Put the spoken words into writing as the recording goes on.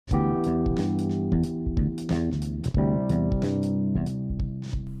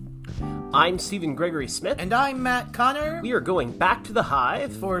I'm Stephen Gregory Smith. And I'm Matt Connor. We are going back to the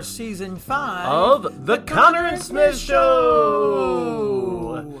Hive for Season 5 of The Connor and Smith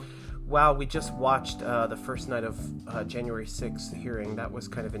Show! Wow, we just watched the first night of January 6th hearing. That was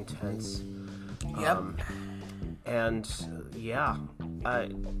kind of intense. Yep.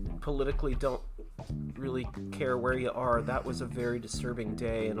 I politically don't really care where you are. That was a very disturbing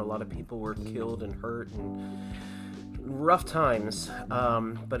day, and a lot of people were killed and hurt and rough times.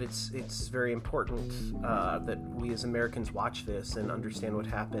 But it's very important that we as Americans watch this and understand what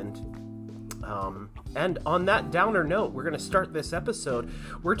happened. And on that downer note, we're going to start this episode.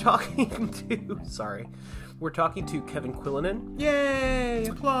 We're talking to Kevin Quillinan. Yay!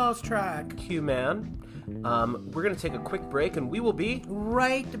 Applause track. Q-Man. We're going to take a quick break, and we will be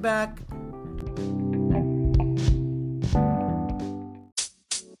right back.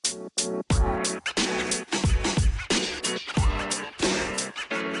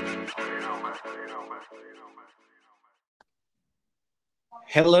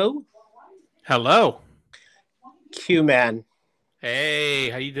 Hello? Hello. Q-Man. Hey,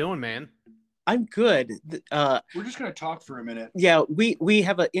 how you doing, man? I'm good. We're just going to talk for a minute. Yeah, we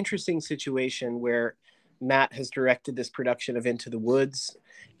have an interesting situation where Matt has directed this production of Into the Woods,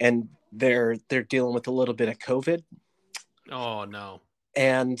 and they're dealing with a little bit of COVID. Oh, no.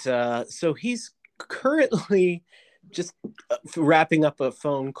 And so he's currently just wrapping up a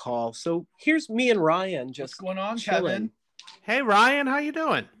phone call. So here's me and Ryan just What's going on, chilling. Kevin? Hey, Ryan, how you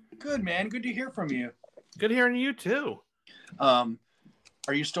doing? Good, man. Good to hear from you. Good hearing you, too. Are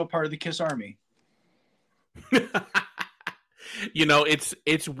you still part of the KISS Army? You know,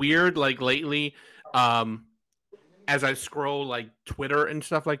 it's weird, like, lately, as I scroll, like, Twitter and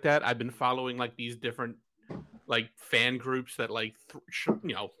stuff like that, I've been following, like, these different, like, fan groups that, like,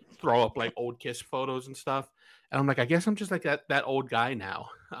 throw up, like, old KISS photos and stuff. And I'm like, I guess I'm just, like, that old guy now.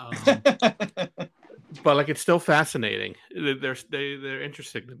 But, like, it's still fascinating. They're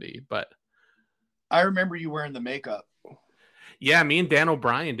interesting to me, but... I remember you wearing the makeup. Yeah, me and Dan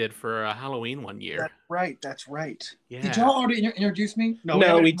O'Brien did for Halloween one year. That's right. Yeah. Did y'all already introduce me?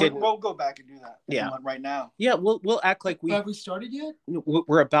 No, we didn't. We'll go back and do that. Yeah. Right now. Yeah, we'll act like Have we started yet?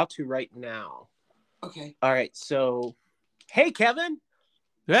 we're about to right now. Okay. All right, so hey, Kevin.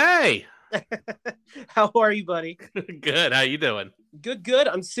 Hey! How are you, buddy? Good. How you doing? Good.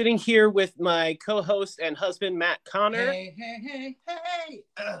 I'm sitting here with my co-host and husband, Matt Connor. Hey.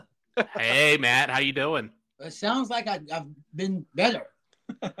 Hey, Matt. How you doing? It sounds like I've been better.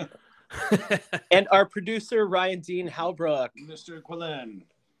 And our producer, Ryan Dean Halbrook. Mr. Quillinan.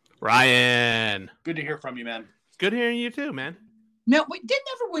 Ryan. Good to hear from you, man. Good hearing you too, man. Now, didn't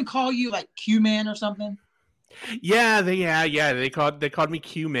everyone call you like Q-Man or something? Yeah. They called me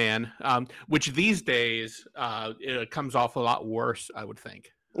Q-Man, which these days it comes off a lot worse, I would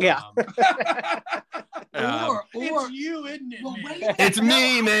think. Yeah. Or It's you, isn't it? Well, man? wait. It's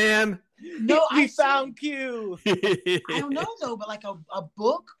me, man. No, we found Q. I don't know though, but like a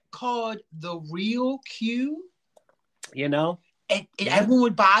book called The Real Q. You know? And everyone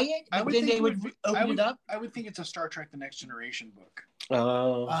would buy it, I but would then think they would open it up. I would think it's a Star Trek: The Next Generation book.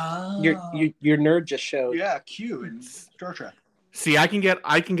 Oh. Your nerd just showed. Yeah, Q in Star Trek. See, I can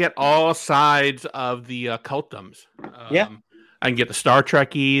get all sides of the cultums. Yeah. I can get the Star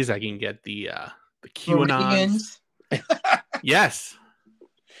Trekkies. I can get the QAnons. Yes.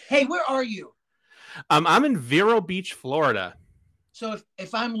 Hey, where are you? I'm in Vero Beach, Florida. So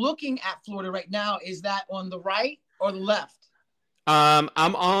if I'm looking at Florida right now, is that on the right or the left? I'm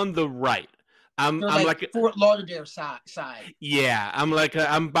on the right. I'm like Fort Lauderdale side. Yeah, I'm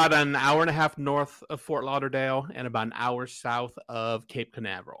about an hour and a half north of Fort Lauderdale and about an hour south of Cape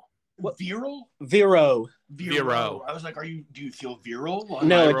Canaveral. What, viral? Vero. I was like, do you feel viral?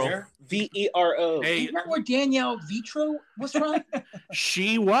 No, There? Vero. Hey, Isn't that where Danielle Vitro was from?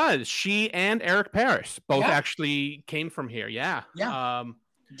 She and Eric Paris both Yeah. actually came from here. Yeah. Yeah.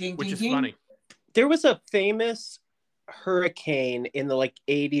 Which is funny. There was a famous hurricane in the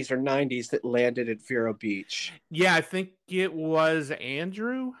 80s or 90s that landed at Vero Beach. Yeah, I think it was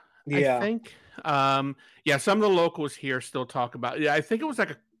Andrew. Yeah. I think. Yeah, some of the locals here still talk about. Yeah, I think it was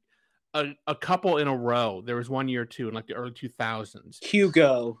like a couple in a row. There was 1 year or two in like the early 2000s.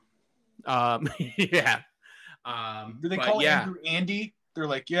 Hugo. Yeah. Do they call Andrew Andy? They're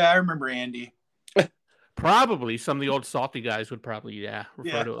like, yeah, I remember Andy. Probably some of the old salty guys would probably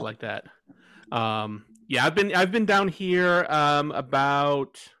refer to it like that. Yeah, I've been down here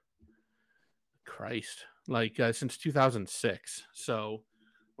about since 2006. So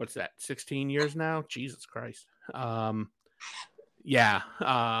what's that? 16 years now? Jesus Christ. Yeah.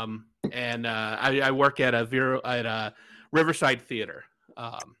 And I work at a Riverside Theater.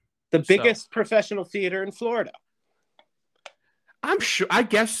 The biggest professional theater in Florida. I'm sure. I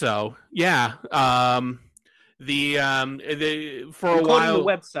guess so. Yeah. For a while.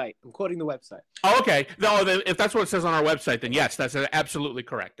 I'm quoting the website. Oh, okay. No, if that's what it says on our website, then yes, that's absolutely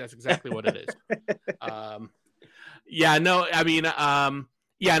correct. That's exactly what it is. Yeah. No. I mean.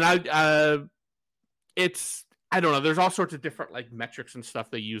 Yeah. And it's. I don't know. There's all sorts of different like metrics and stuff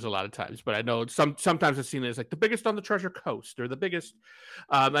they use a lot of times, but I know sometimes it's seen as like the biggest on the Treasure Coast or the biggest.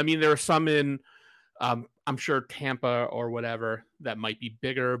 I mean, there are some in. I'm sure Tampa or whatever that might be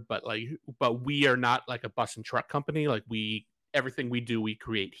bigger, but we are not like a bus and truck company. Like everything we do, we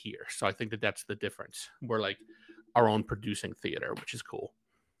create here. So I think that's the difference. We're like our own producing theater, which is cool.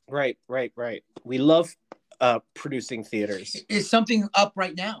 Right. We love producing theaters. Is something up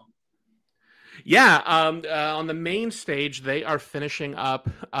right now? Yeah. On the main stage, they are finishing up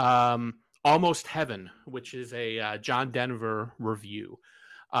Almost Heaven, which is a John Denver review.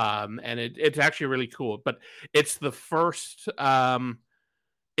 And it's actually really cool, but it's the first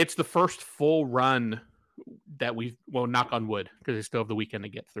full run that knock on wood, because they still have the weekend to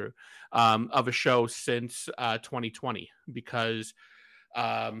get through, of a show since 2020, because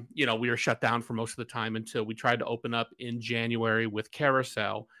we were shut down for most of the time until we tried to open up in January with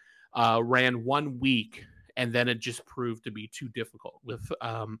Carousel, ran 1 week, and then it just proved to be too difficult with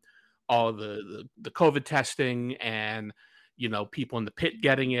all the COVID testing and people in the pit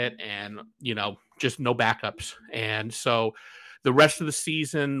getting it, and, just no backups. And so the rest of the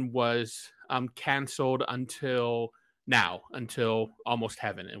season was canceled until Almost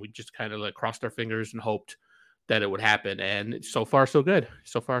Heaven. And we just kind of like crossed our fingers and hoped that it would happen. And so far, so good.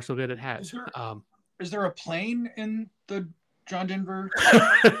 So far, so good it has. Is there a plane in the John Denver?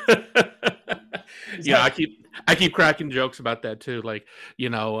 I keep cracking jokes about that too. Like,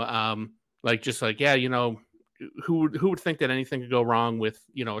 who would think that anything could go wrong with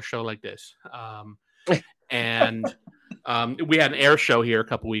a show like this? And we had an air show here a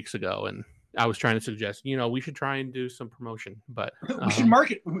couple weeks ago, and I was trying to suggest we should try and do some promotion, but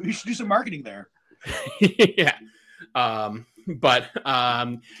we should do some marketing there. Yeah. And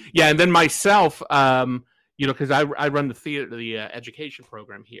then myself, because I run the theater, the education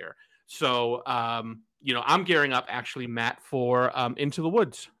program here, so I'm gearing up, actually, Matt, for Into the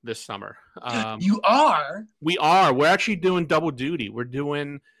Woods this summer. You are? We are. We're actually doing double duty. We're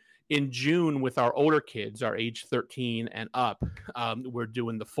doing in June with our older kids, our age 13 and up. We're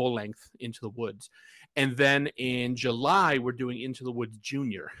doing the full length Into the Woods. And then in July, we're doing Into the Woods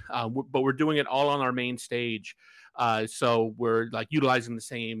Junior. But we're doing it all on our main stage. So we're like utilizing the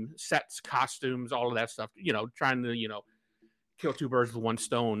same sets, costumes, all of that stuff, trying to, kill two birds with one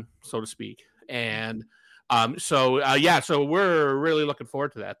stone, so to speak. And so we're really looking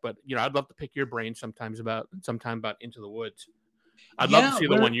forward to that. But I'd love to pick your brain sometime about Into the Woods. I'd love to see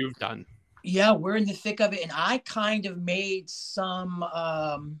the one you've done. Yeah, we're in the thick of it, and I kind of made some.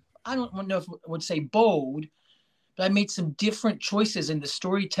 I don't know if I would say bold, but I made some different choices in the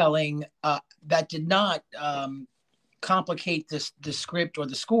storytelling that did not complicate the script or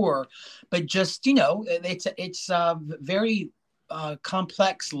the score, but just it's a very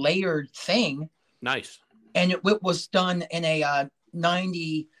complex, layered thing. Nice. And it was done in a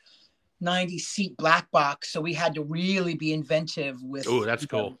 90 seat black box, so we had to really be inventive with. Oh, that's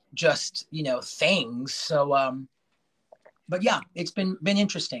cool. Just things. So, but yeah, it's been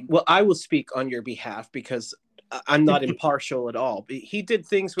interesting. Well, I will speak on your behalf because I'm not impartial at all. He did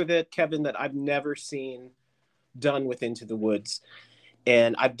things with it, Kevin, that I've never seen done with Into the Woods.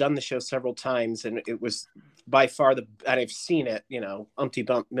 And I've done the show several times, and it was by far and I've seen it, umpty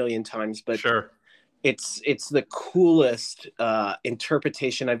bump million times, but sure. It's the coolest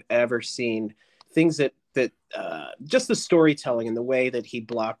interpretation I've ever seen. Things that just the storytelling and the way that he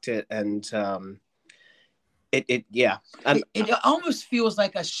blocked it, and it almost feels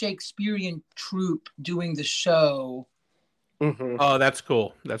like a Shakespearean troupe doing the show. Mm-hmm. Oh, that's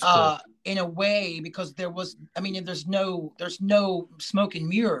cool. That's cool. In a way, because there's no smoke and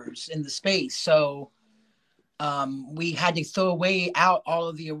mirrors in the space, so we had to throw away out all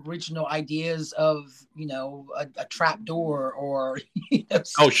of the original ideas of a trap door or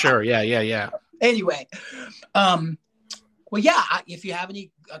oh sure, yeah. Anyway, well, yeah, if you have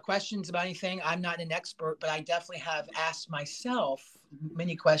any questions about anything, I'm not an expert, but I definitely have asked myself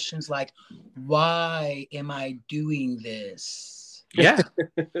many questions like, why am I doing this? Yeah.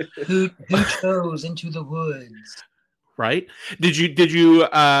 Who chose Into the Woods? Right. Did you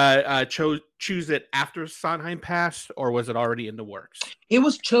choose it after Sondheim passed, or was it already in the works? It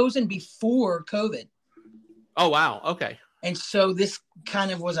was chosen before COVID. Oh wow. Okay. And so this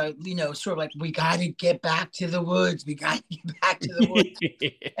kind of was a, sort of like, we got to get back to the woods. We got to get back to the woods.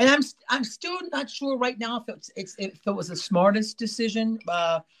 And I'm still not sure right now if it was the smartest decision.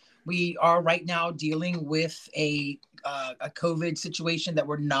 We are right now dealing with a COVID situation that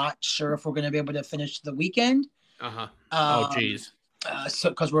we're not sure if we're going to be able to finish the weekend. Oh, geez. So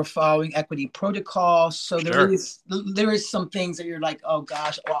because we're following equity protocol, so Sure. there is some things that you're like, oh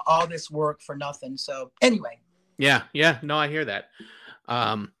gosh, all this work for nothing. So anyway. Yeah. No, I hear that.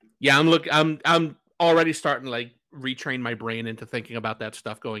 I'm already starting to like retrain my brain into thinking about that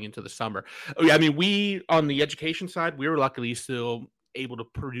stuff going into the summer. I mean, we on the education side, we were luckily still able to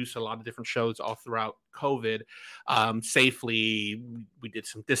produce a lot of different shows all throughout COVID safely. We did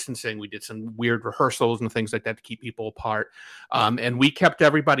some distancing, we did some weird rehearsals and things like that to keep people apart. And we kept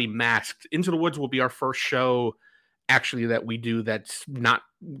everybody masked. Into the Woods will be our first show actually that we do that's not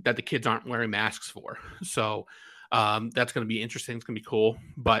that the kids aren't wearing masks for. So that's going to be interesting. It's going to be cool.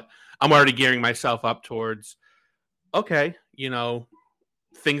 But I'm already gearing myself up towards, okay,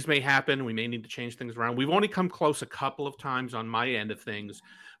 things may happen. We may need to change things around. We've only come close a couple of times on my end of things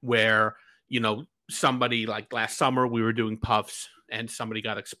where, somebody like last summer, we were doing puffs and somebody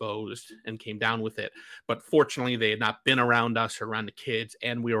got exposed and came down with it. But fortunately, they had not been around us or around the kids,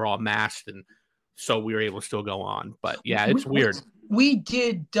 and we were all masked. And so we were able to still go on. But yeah, it's weird. We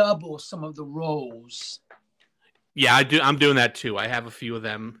did double some of the roles. Yeah, I'm doing that too. I have a few of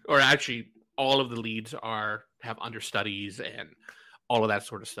them, or actually all of the leads have understudies and all of that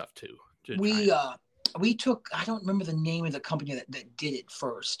sort of stuff too. We took, I don't remember the name of the company that did it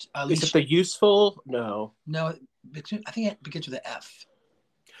first. Is it the Useful? No, I think it begins with an F.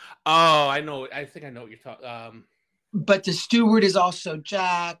 Oh, I know. I think I know what you're talking. But the steward is also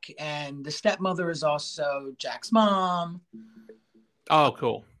Jack, and the stepmother is also Jack's mom. Oh,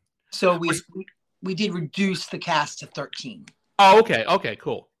 cool. So we did reduce the cast to 13. Oh, okay. Okay,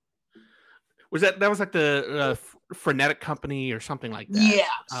 cool. Was that was like the Frenetic Company or something like that? Yeah,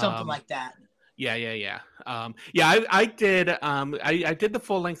 something like that. Yeah. I did. I did the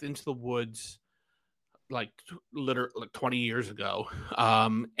full length Into the Woods, like literally 20 years ago,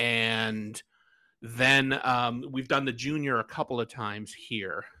 and then we've done the junior a couple of times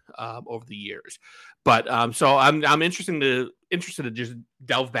here over the years. But so I'm interested to just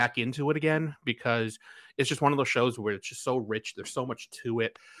delve back into it again, because it's just one of those shows where it's just so rich. There's so much to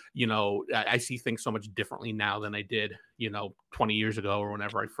it. I see things so much differently now than I did, 20 years ago or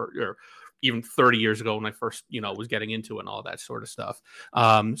whenever I first, or even 30 years ago when I first, was getting into it and all that sort of stuff.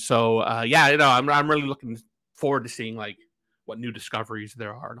 I'm really looking forward to seeing like what new discoveries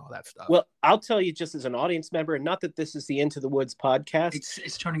there are and all that stuff. Well, I'll tell you just as an audience member, and not that this is the Into the Woods podcast.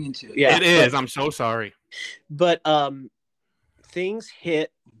 It's turning into. Yeah, it is. I'm so sorry. But things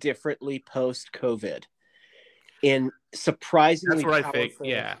hit differently post-COVID in surprisingly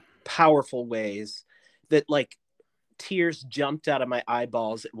powerful ways that like tears jumped out of my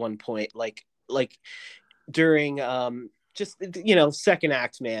eyeballs at one point. Like during just second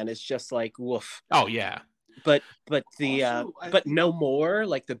act, man, it's just like woof. Oh yeah. But No More,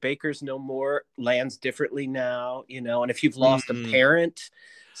 like the Bakers No More and if you've lost a parent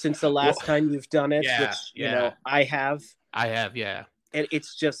since the last time you've done it, which I have, yeah. And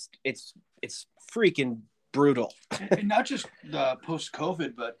it's freaking brutal. And not just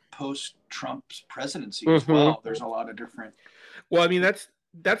post-COVID, but post-Trump's presidency as well. There's a lot of different. Well, I mean, that's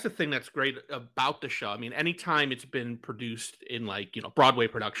the thing that's great about the show. I mean, anytime it's been produced in Broadway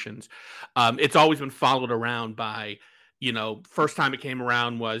productions, it's always been followed around by, first time it came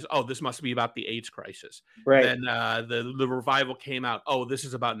around was, oh, this must be about the AIDS crisis. Right. Then the revival came out, oh, this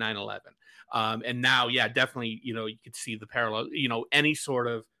is about 9/11. And now, yeah, definitely, you could see the parallel, any sort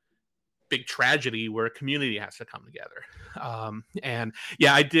of big tragedy where a community has to come together. And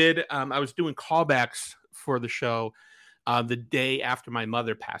yeah, I did. I was doing callbacks for the show the day after my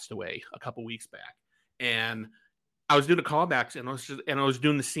mother passed away a couple weeks back, and I was doing the callbacks, and I was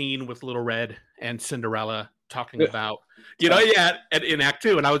doing the scene with Little Red and Cinderella talking about, in Act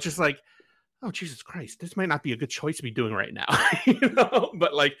 2, and I was just like, oh Jesus Christ, this might not be a good choice to be doing right now,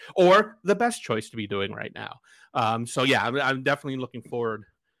 but or the best choice to be doing right now. So yeah, I'm definitely looking forward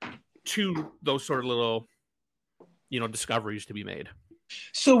to those sort of little, discoveries to be made.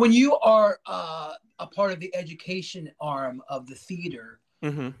 So when you are a part of the education arm of the theater,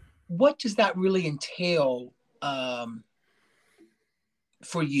 what does that really entail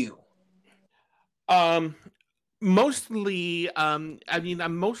for you? Mostly, I'm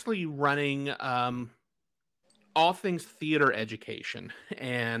mostly running all things theater education,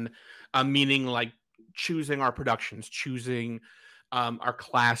 and meaning like choosing our productions, choosing our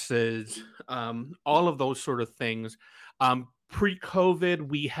classes, all of those sort of things. Pre-COVID,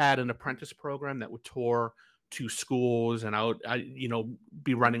 we had an apprentice program that would tour to schools, and I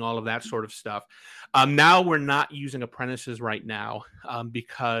be running all of that sort of stuff. Now we're not using apprentices right now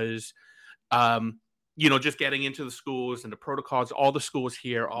because just getting into the schools and the protocols. All the schools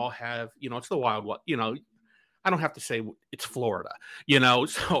here all have, it's the Wild West. I don't have to say it's Florida,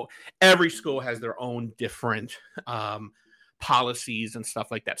 so every school has their own different policies and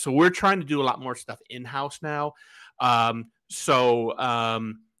stuff like that. So we're trying to do a lot more stuff in-house now.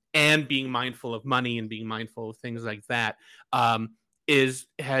 And being mindful of money and being mindful of things like that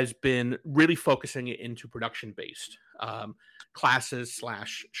has been really focusing it into production-based classes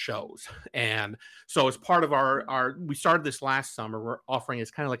 / shows. And so as part of we started this last summer, we're offering it's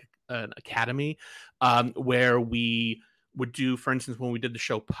kind of like an academy where we would do, for instance, when we did the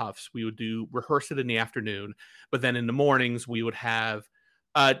show Puffs, we would rehearse it in the afternoon, but then in the mornings we would have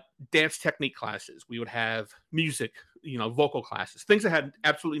dance technique classes. We would have music, vocal classes, things that had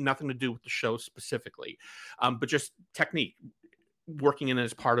absolutely nothing to do with the show specifically, but just technique, working in it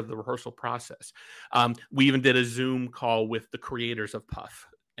as part of the rehearsal process. We even did a Zoom call with the creators of Puff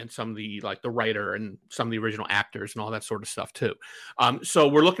and some of the writer and some of the original actors and all that sort of stuff too. So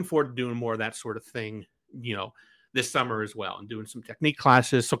we're looking forward to doing more of that sort of thing, this summer as well, and doing some technique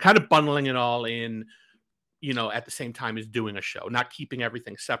classes. So kind of bundling it all in, at the same time as doing a show, not keeping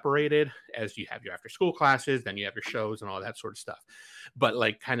everything separated as you have your after school classes, then you have your shows and all that sort of stuff, but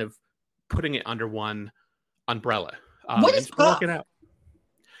kind of putting it under one umbrella. What is Puff? Out.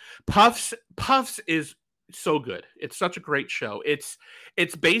 Puffs is so good. It's such a great show. It's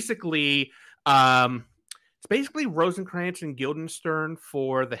basically Rosencrantz and Guildenstern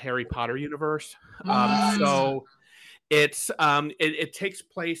for the Harry Potter universe. So it takes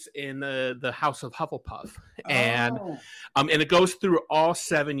place in the House of Hufflepuff, and it goes through all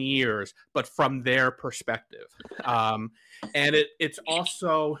 7 years, but from their perspective. And it's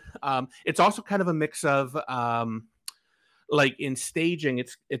also kind of a mix of in staging,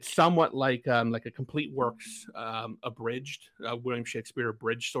 it's somewhat like a complete works abridged, William Shakespeare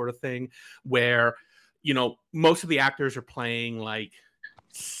abridged sort of thing, where most of the actors are playing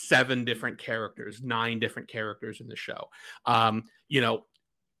 7 different characters, 9 different characters in the show. Ron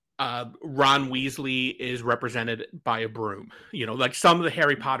Weasley is represented by a broom. Some of the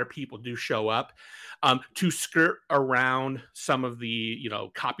Harry Potter people do show up to skirt around some of the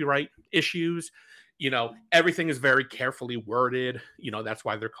copyright issues. Everything is very carefully worded. That's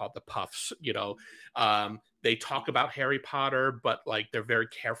why they're called the Puffs. They talk about Harry Potter, but they're very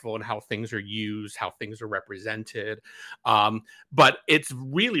careful in how things are used, how things are represented. But it's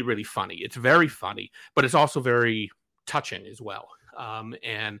really, really funny. It's very funny, but it's also very touching as well.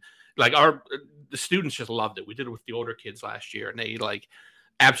 And the students just loved it. We did it with the older kids last year, and they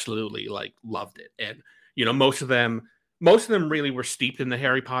absolutely loved it. And most of them really were steeped in the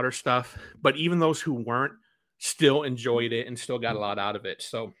Harry Potter stuff, but even those who weren't still enjoyed it and still got a lot out of it.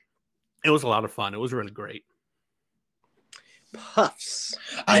 So it was a lot of fun. It was really great. Puffs.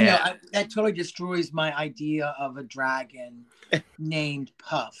 I know that totally destroys my idea of a dragon named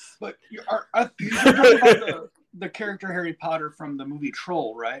Puff. But you're talking about the character Harry Potter from the movie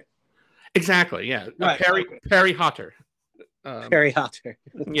Troll, right? Exactly. Yeah. Right. Perry Hotter. Perry Hotter.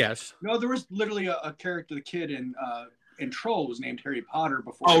 Yes. No, there was literally a character, the kid in Troll was named Harry Potter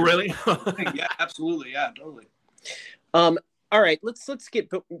before. Oh, really? Yeah, absolutely. Yeah, totally. All right, let's get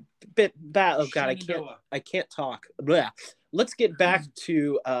bit back. Oh God, I can't talk. Blah. Let's get back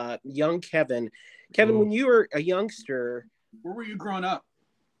to young Kevin. Kevin, when you were a youngster, where were you growing up?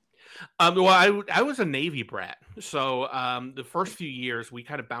 Well, I was a Navy brat, so the first few years we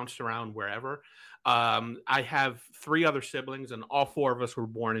kind of bounced around wherever. I have 3 other siblings, and all 4 of us were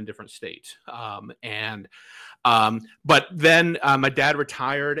born in different states. But then my dad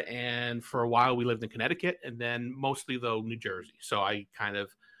retired, and for a while we lived in Connecticut, and then mostly though New Jersey. So I kind of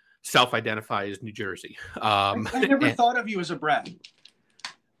self-identify as New Jersey. I never thought of you as a brat.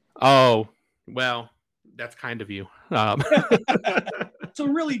 Oh, well, that's kind of you. So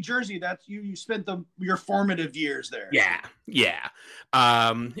really, Jersey, that's you spent your formative years there. Yeah.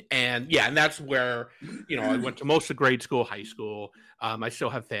 And that's where, I went to most of grade school, high school. I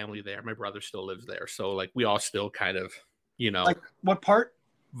still have family there. My brother still lives there. So we all still kind of, what part?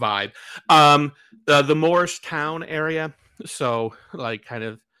 Vibe. The Morristown area. So kind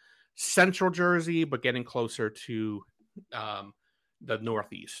of central Jersey, but getting closer to the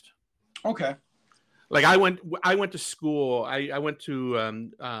Northeast. Okay. I went to school. I went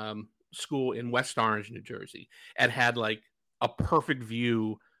to school in West Orange, New Jersey, and had a perfect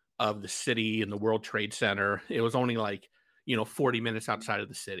view of the city and the World Trade Center. It was only 40 minutes outside of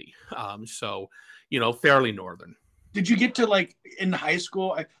the city. So, fairly northern. Did you get to like in high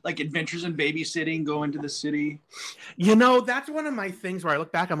school, like Adventures in Babysitting, go into the city? You know, that's one of my things where I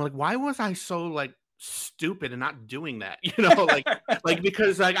look back, I'm like, why was I so like stupid and not doing that? You know, like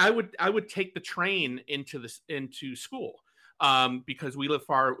because like I would take the train into school. Because we live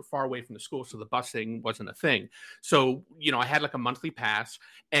far away from the school, so the busing wasn't a thing. So, you know, I had like a monthly pass,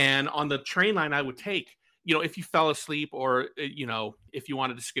 and on the train line I would take, you know, if you fell asleep or, you know, if you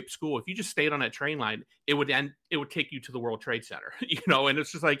wanted to skip school, if you just stayed on that train line, it would take you to the World Trade Center, you know, and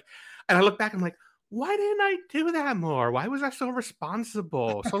it's just like, and I look back, I'm like, why didn't I do that more? Why was I so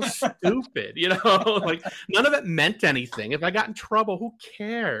responsible? So stupid, you know, like none of it meant anything. If I got in trouble, who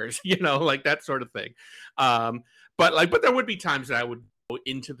cares? You know, like that sort of thing. But there would be times that I would go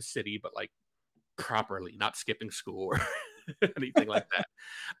into the city, but like properly, not skipping school or anything like that.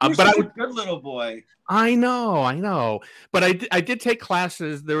 But I would, good little boy. I know. But I did take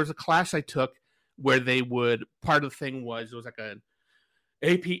classes. There was a class I took where they would, part of the thing was, it was like an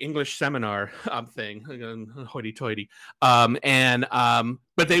AP English seminar thing, hoity-toity.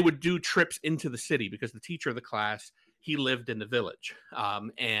 But they would do trips into the city because the teacher of the class, he lived in the village,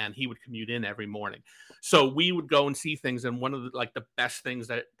 and he would commute in every morning. So we would go and see things. And one of the best things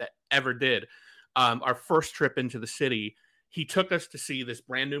that ever did, our first trip into the city, he took us to see this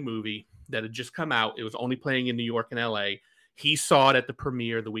brand new movie that had just come out. It was only playing in New York and LA. He saw it at the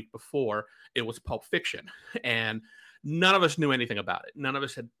premiere the week before. It was Pulp Fiction. And none of us knew anything about it. None of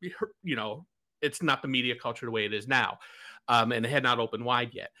us had, you know, it's not the media culture the way it is now. And it had not opened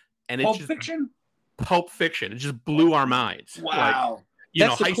wide yet. And it's Pulp Fiction. It just blew our minds. Wow. Like, you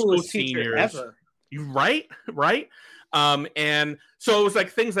know, high school seniors. Ever. Right. And so it was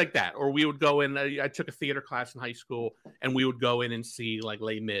like things like that. Or we would go in, I took a theater class in high school, and we would go in and see like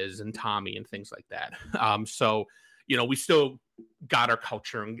Les Mis and Tommy and things like that. So, you know, we still got our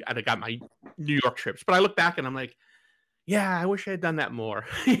culture, and I got my New York trips. But I look back and I'm like, yeah, I wish I had done that more.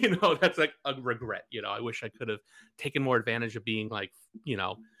 You know, that's like a regret. You know, I wish I could have taken more advantage of being like, you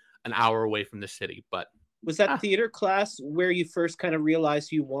know, an hour away from the city. But was that theater class where you first kind of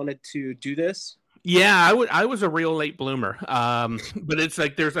realized you wanted to do this? Yeah, I was a real late bloomer. But it's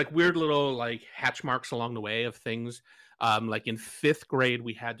like there's like weird little like hatch marks along the way of things. Like in 5th grade,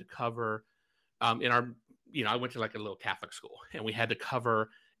 we had to cover in our, you know, I went to like a little Catholic school, and we had to cover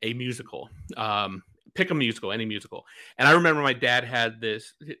a musical. Pick a musical, any musical. And I remember my dad had the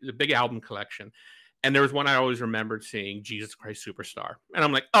big album collection, and there was one I always remembered seeing, Jesus Christ Superstar. And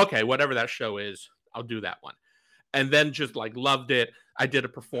I'm like, okay, whatever that show is, I'll do that one. And then just like loved it. I did a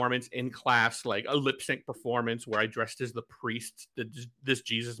performance in class, like a lip sync performance where I dressed as the priest, this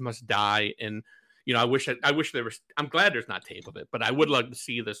Jesus Must Die. And, you know, I wish there was, I'm glad there's not tape of it, but I would like to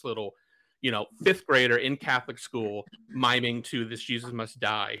see this little, you know, 5th grader in Catholic school miming to this Jesus Must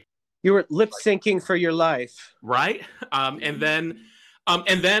Die. You were lip syncing for your life, right? And then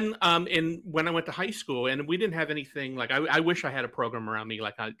when I went to high school, and we didn't have anything like I wish I had a program around me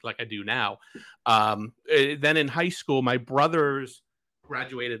like I do now. Then in high school, my brothers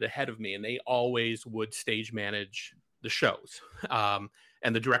graduated ahead of me, and they always would stage manage the shows. And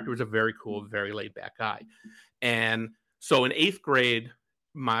the director was a very cool, very laid back guy. And so in 8th grade,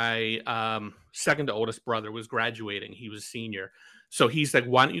 my second to oldest brother was graduating. He was a senior. So he's like,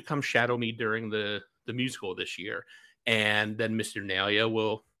 why don't you come shadow me during the musical this year? And then Mr.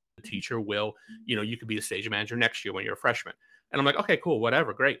 Nalia the teacher will, you know, you could be the stage manager next year when you're a freshman. And I'm like, okay, cool,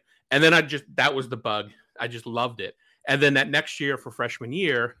 whatever, great. And then that was the bug. I just loved it. And then that next year for freshman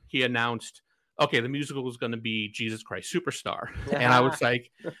year, he announced, okay, the musical is going to be Jesus Christ Superstar. And I was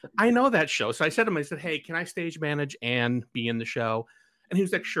like, I know that show. So I said to him, I said, hey, can I stage manage and be in the show? And he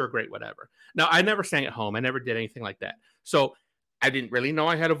was like, sure, great, whatever. Now, I never sang at home. I never did anything like that. So I didn't really know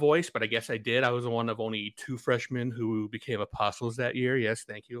I had a voice, but I guess I did. I was one of only 2 freshmen who became apostles that year. Yes,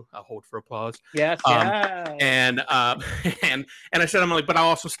 thank you. I'll hold for applause. Yes, and I said, I'm like, but I'll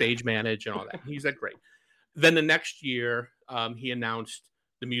also stage manage and all that. He's like, great. Then the next year, he announced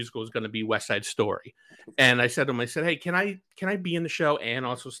the musical is going to be West Side Story, and I said to him, I said, hey, can I be in the show and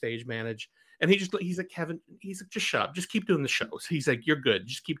also stage manage? And he's like, Kevin, he's like, just shut up, just keep doing the shows. He's like, you're good,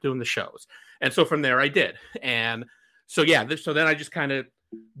 just keep doing the shows. And so from there, I did, and. So yeah, so then I just kind of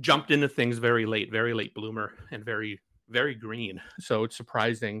jumped into things very late bloomer, and very, very green. So it's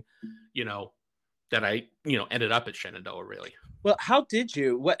surprising, you know, that I, you know, ended up at Shenandoah, really. Well, how did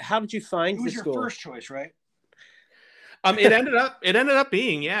you find the school? It was your first choice, right? It ended up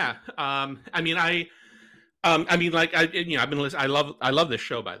being, yeah. I've been listening. I love this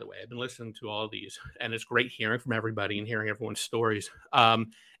show, by the way. I've been listening to all these, and it's great hearing from everybody and hearing everyone's stories.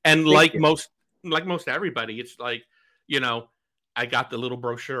 And like most everybody, it's like, you know, I got the little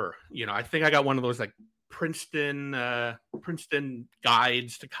brochure. You know, I think I got one of those like Princeton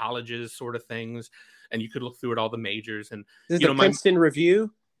guides to colleges, sort of things, and you could look through it, all the majors, and This is the Princeton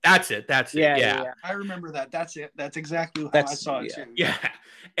Review. That's it. Yeah. I remember that. That's it. That's exactly how I saw it too. Yeah.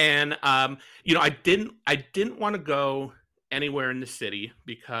 And I didn't want to go anywhere in the city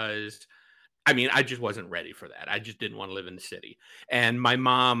because I just wasn't ready for that. I just didn't want to live in the city. And my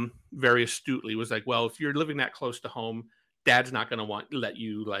mom very astutely was like, well, if you're living that close to home, Dad's not going to let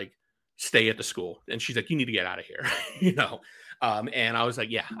you like stay at the school. And she's like, you need to get out of here, and I was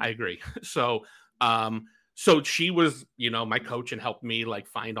like, yeah, I agree. So she was, my coach and helped me like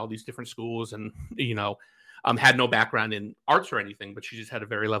find all these different schools, and, had no background in arts or anything, but she just had a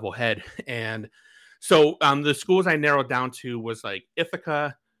very level head. And so the schools I narrowed down to was like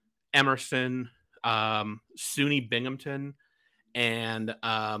Ithaca, Emerson, SUNY Binghamton, and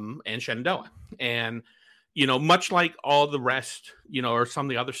Shenandoah. And, much like all the rest, or some of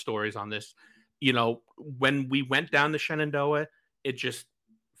the other stories on this, when we went down to Shenandoah, it just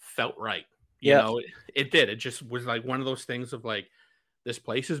felt right. It did. It just was like one of those things of like, this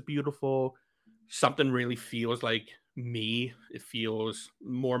place is beautiful. Something really feels like me. It feels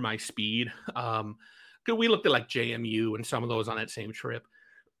more my speed. We looked at like JMU and some of those on that same trip.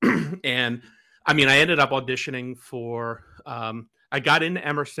 And I ended up auditioning for, I got into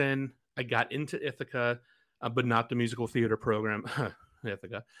Emerson, I got into Ithaca, but not the musical theater program,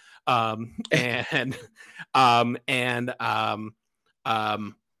 Ithaca.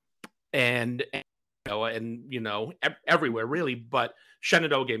 Everywhere really, but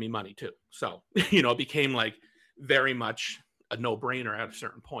Shenandoah gave me money too. So, it became like very much a no-brainer at a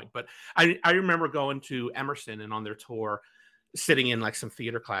certain point. But I remember going to Emerson and on their tour, sitting in like some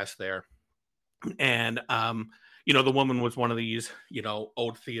theater class there. And, the woman was one of these,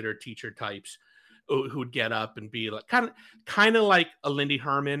 old theater teacher types who'd get up and be like, kind of like a Lindy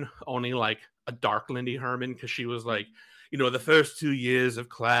Herman, only like a dark Lindy Herman. Cause she was like, the first 2 years of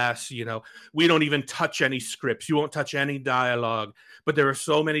class, we don't even touch any scripts. You won't touch any dialogue. But there are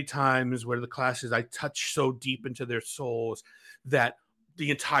so many times where the classes, I touch so deep into their souls that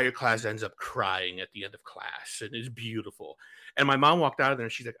the entire class ends up crying at the end of class. And it's beautiful. And my mom walked out of there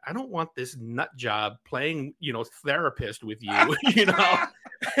and she's like, I don't want this nut job playing, therapist with you, And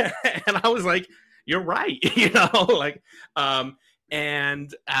I was like, you're right, and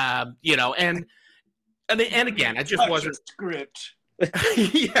again, I just wasn't script.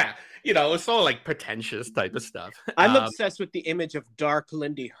 Yeah, it's all like pretentious type of stuff. I'm obsessed with the image of dark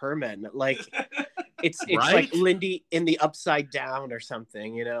Lindy Herman. Like it's right? like Lindy in the Upside Down or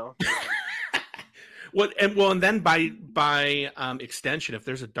something, And then by extension, if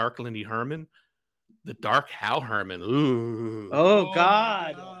there's a dark Lindy Herman, the dark Hal Herman. Ooh. Oh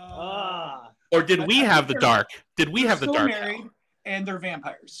God. Or did we have the dark? Did we have the dark? Married, and they're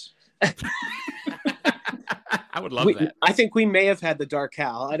vampires. I would love that. I think we may have had the dark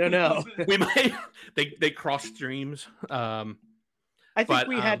Hal. I don't know. We might. They cross streams. I think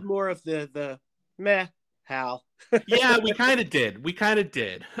we had more of the meh Hal. Yeah, we kind of did. Well,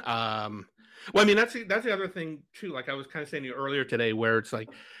 that's the other thing too. Like I was kind of saying to you earlier today, where it's like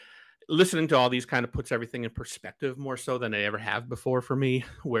listening to all these kind of puts everything in perspective more so than I ever have before for me.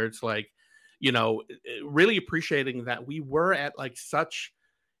 Where it's like, really appreciating that we were at like such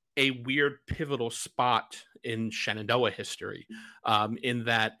a weird pivotal spot in Shenandoah history, in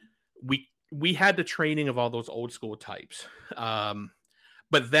that we had the training of all those old school types.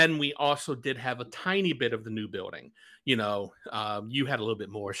 But then we also did have a tiny bit of the new building. You had a little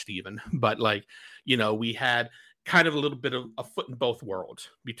bit more, Stephen, but like, we had kind of a little bit of a foot in both worlds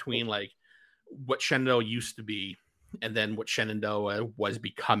between like what Shenandoah used to be and then what Shenandoah was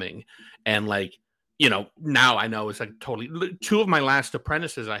becoming. And like, now I know it's like totally, two of my last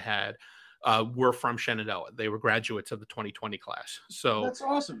apprentices I had were from Shenandoah. They were graduates of the 2020 class. So that's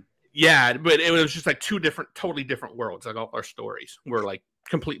awesome. Yeah, but it was just like two totally different worlds. Like all our stories were like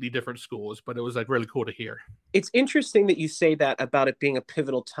completely different schools, but it was like really cool to hear. It's interesting that you say that about it being a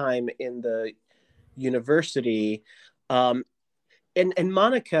pivotal time in the university. And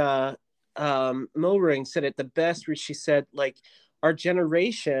Monica Mulring said it the best, where she said, like, our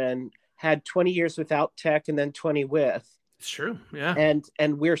generation had 20 years without tech and then 20 with. It's true. Yeah.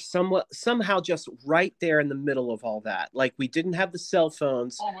 And we're somehow just right there in the middle of all that. Like, we didn't have the cell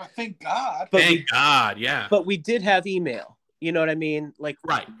phones. Oh, well, thank God. Thank God. Yeah. But we did have email. You know what I mean? Like,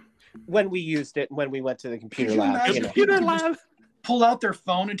 right. When we used it, when we went to the computer lab. Computer lab. Pull out their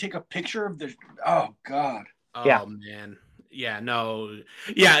phone and take a picture of the. Oh God. Oh yeah. Man. Yeah. No.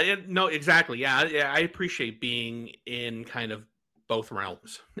 Yeah. No. Exactly. Yeah. I appreciate being in kind of both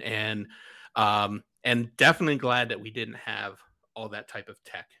realms, and definitely glad that we didn't have all that type of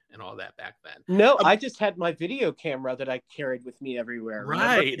tech and all that back then. No, I just had my video camera that I carried with me everywhere.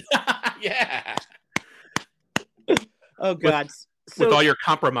 Right. Yeah. Oh God. With all your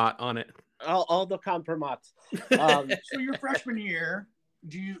compromat on it. All the compromat. So your freshman year,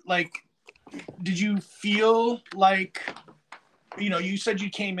 did you feel like, you said you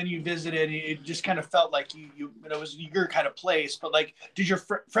came and you visited, and it just kind of felt like it was your kind of place, but like, did your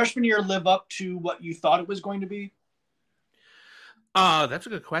freshman year live up to what you thought it was going to be? That's a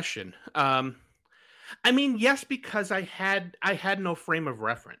good question. I mean, yes, because I had no frame of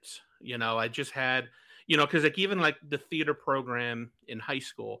reference. I just had, because like even like the theater program in high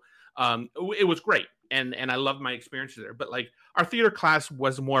school, it was great, and I loved my experiences there. But like our theater class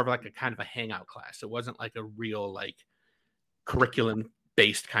was more of like a kind of a hangout class. It wasn't like a real like curriculum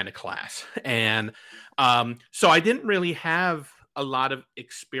based kind of class, and so I didn't really have a lot of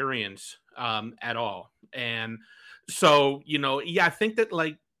experience at all. And so I think that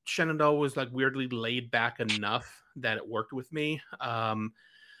like Shenandoah was like weirdly laid back enough that it worked with me,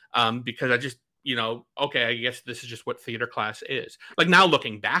 because I just okay, I guess this is just what theater class is. Like now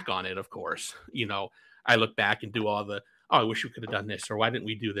looking back on it, of course, I look back and do all the, oh, I wish we could have done this, or why didn't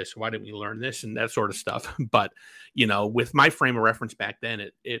we do this, or why didn't we learn this, and that sort of stuff. But with my frame of reference back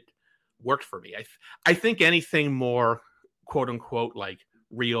then, it worked for me. I think anything more quote unquote like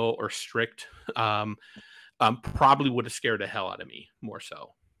real or strict probably would have scared the hell out of me more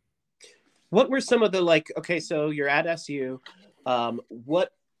so. What were some of the okay, so you're at SU.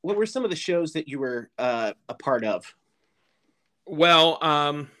 What were some of the shows that you were a part of? Well,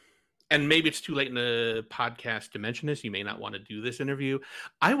 and maybe it's too late in the podcast to mention this. You may not want to do this interview.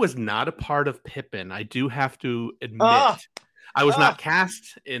 I was not a part of Pippin. I do have to admit, I was not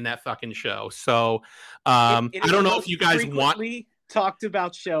cast in that fucking show. So I don't know if you guys talked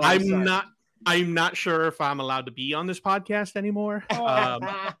about show. I'm not sure if I'm allowed to be on this podcast anymore.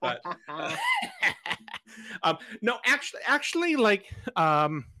 But no, actually, like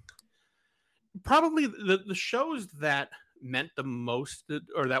probably the shows that meant the most,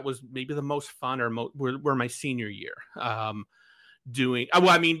 or that was maybe the most fun, or were my senior year. Doing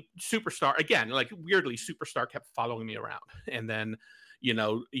I mean, Superstar again. Like weirdly, Superstar kept following me around, and then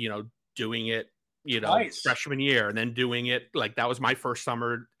doing it. Nice. Freshman year, and then doing it like that was my first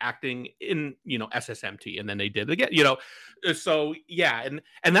summer acting in SSMT, and then they did it again, so yeah,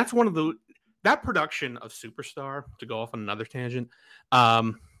 and that's one of that production of Superstar, to go off on another tangent.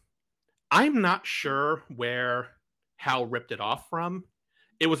 I'm not sure where Hal ripped it off from.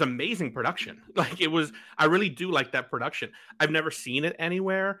 It was amazing production. Like I really do like that production. I've never seen it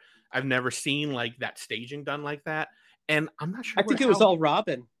anywhere. I've never seen like that staging done like that, and I'm not sure. I think it was all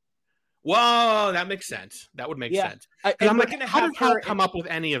Robin. Whoa, that makes sense. That would make sense. I'm like, how did Hal come up with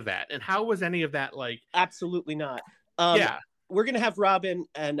any of that? And how was any of that like? Absolutely not. We're going to have Robin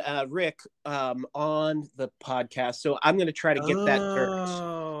and Rick on the podcast. So I'm going to try to get that first.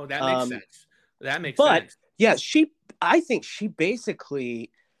 Oh, that makes sense. That makes sense. Yeah, I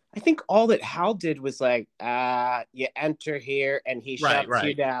think all that Hal did was like, you enter here and he shuts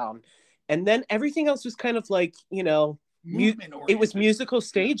you down. And then everything else was kind of like, it was musical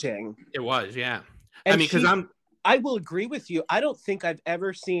staging. It was, yeah. And I mean, because I will agree with you. I don't think I've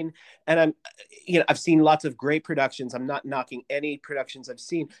ever seen, and I've seen lots of great productions. I'm not knocking any productions I've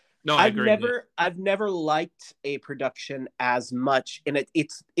seen. No, I agree. I've never liked a production as much, and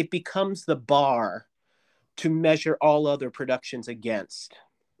it becomes the bar to measure all other productions against.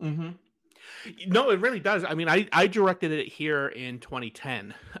 Mm-hmm. No, it really does. I mean, I directed it here in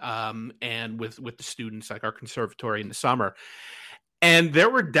 2010, and with the students, like our conservatory in the summer, and there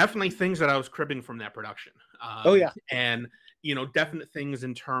were definitely things that I was cribbing from that production. And definite things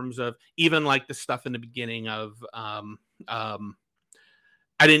in terms of even like the stuff in the beginning of I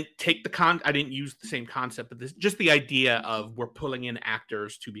didn't take I didn't use the same concept, but just the idea of we're pulling in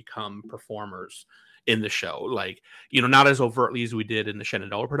actors to become performers in the show, like not as overtly as we did in the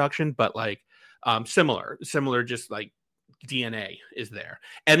Shenandoah production, but like similar, just like DNA is there.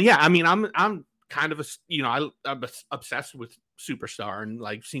 And yeah, I mean, I'm kind of I'm obsessed with Superstar, and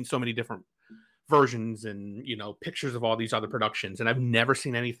like seen so many different versions and pictures of all these other productions, and I've never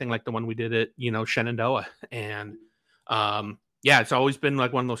seen anything like the one we did at Shenandoah. And yeah, it's always been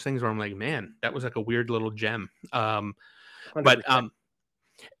like one of those things where I'm like, man, that was like a weird little gem. But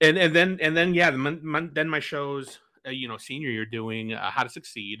and then yeah, then my shows, senior year doing How to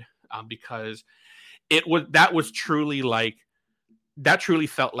Succeed, because that truly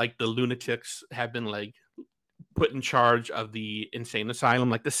felt like the lunatics have been like put in charge of the insane asylum.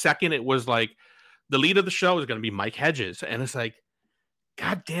 Like the second it was like the lead of the show is going to be Mike Hedges, and it's like,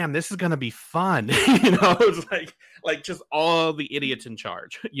 God damn, this is gonna be fun. It was like just all the idiots in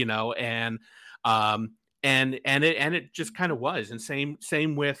charge, and it just kind of was. And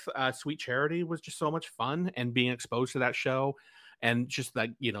same with Sweet Charity was just so much fun, and being exposed to that show, and just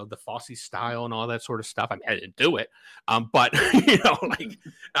like the Fosse style and all that sort of stuff. I mean, I didn't do it, but I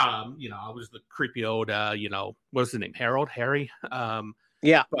was the creepy old what was the name, Harry.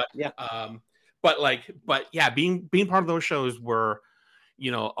 Yeah, but yeah. But yeah, being part of those shows were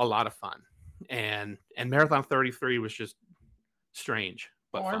a lot of fun, and Marathon 33 was just strange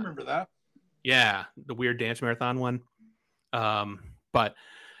but I fun. remember that. Yeah, the weird dance marathon one. But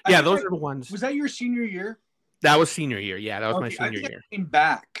yeah, those are the ones. Was that your senior year? That was senior year. Yeah, that was my senior year. I came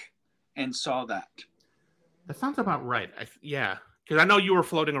back and saw that. That sounds about right. Because I know you were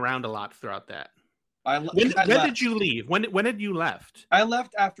floating around a lot throughout that. When did you leave? When did you left? I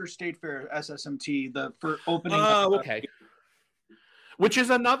left after State Fair SSMT for opening. Oh, okay. Which is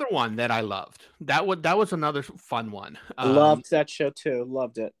another one that I loved. That was another fun one. Loved that show too.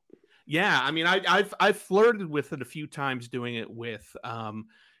 Loved it. Yeah, I mean, I've flirted with it a few times, doing it with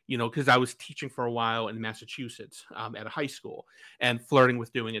because I was teaching for a while in Massachusetts at a high school, and flirting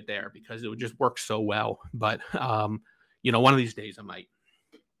with doing it there because it would just work so well. But one of these days I might.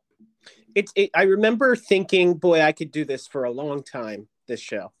 I remember thinking, boy, I could do this for a long time. This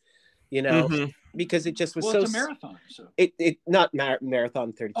show, because it just was so. It's a marathon. So it not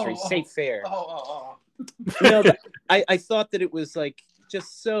Marathon 33, State Fair. No, I thought that it was like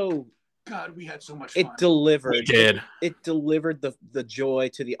just so. God, we had so much fun. It delivered. We did. It delivered the joy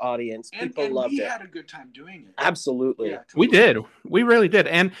to the audience. People loved it. We had a good time doing it. Absolutely. Yeah, totally. We did. We really did.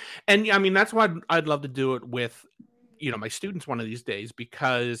 And I mean, that's why I'd love to do it with, my students one of these days,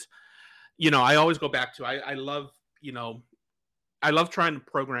 because, I always go back to, I love trying to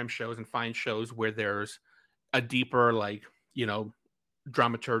program shows and find shows where there's a deeper,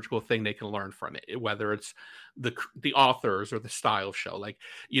 dramaturgical thing they can learn from it, whether it's the authors or the style show. I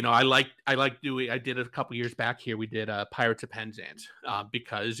did it a couple years back here. We did Pirates of Penzance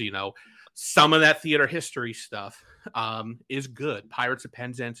because some of that theater history stuff is good. Pirates of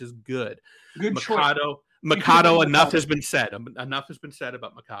Penzance is good. Good Mikado. Enough has been said. Enough has been said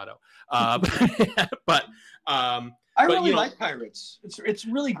about Mikado. But I really like Pirates. It's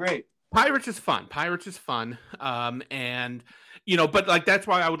really great. Pirates is fun. And but that's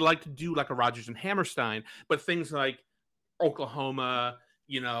why I would like to do a Rodgers and Hammerstein, but things like Oklahoma,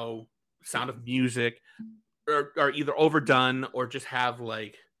 Sound of Music are either overdone or just have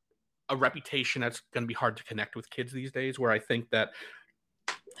a reputation that's going to be hard to connect with kids these days, where I think that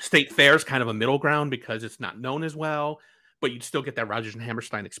State Fair is kind of a middle ground because it's not known as well, but you'd still get that Rodgers and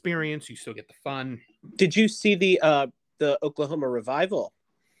Hammerstein experience. You still get the fun. Did you see the Oklahoma revival?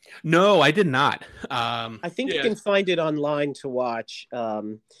 No, I did not. I think you can find it online to watch.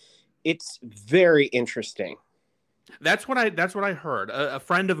 It's very interesting. That's what I heard. A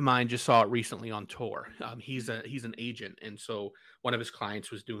friend of mine just saw it recently on tour. He's an agent, and so one of his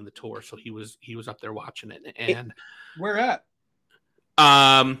clients was doing the tour, so he was up there watching it. And where at?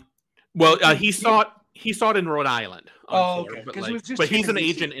 He saw it in Rhode Island. On tour, okay. But he's an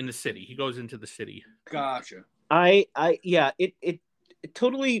agent in the city. He goes into the city. Gotcha. It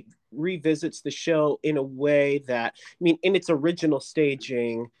totally revisits the show in a way that, in its original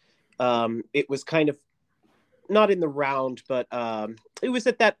staging, it was kind of not in the round, but it was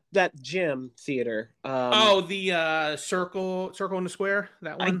at that gym theater. The Circle in the Square,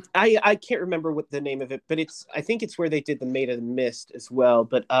 that one? I can't remember what the name of it, but I think it's where they did the Maid of the Mist as well.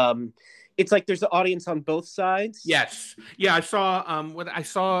 But it's like there's an audience on both sides. Yes. Yeah, I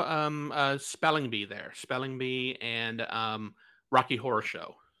saw Spelling Bee there. Spelling Bee and Rocky Horror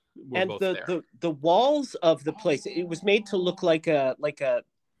Show. And the walls of the place, it was made to look like a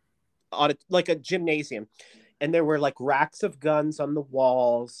gymnasium, and there were racks of guns on the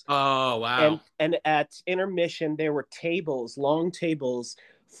walls. Oh wow! And at intermission there were long tables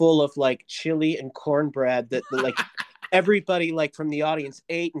full of chili and cornbread that everybody from the audience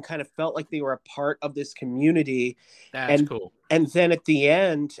ate and kind of felt like they were a part of this community. That's cool. And then at the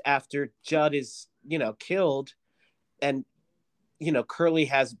end, after Judd is killed, and Curly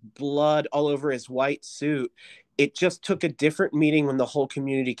has blood all over his white suit, it just took a different meaning when the whole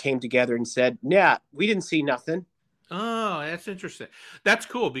community came together and said, yeah, we didn't see nothing. Oh, that's interesting. That's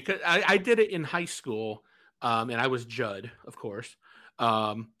cool, because I did it in high school, and I was Judd, of course,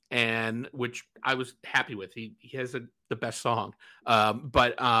 and which I was happy with. He has the best song,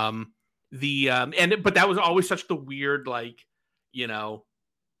 but that was always such the weird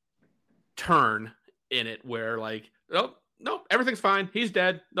turn in it where no, everything's fine. He's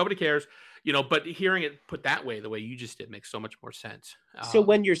dead. Nobody cares. But hearing it put that way, the way you just did, makes so much more sense. So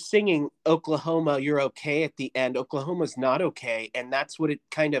when you're singing Oklahoma, you're okay at the end. Oklahoma's not okay, and that's what it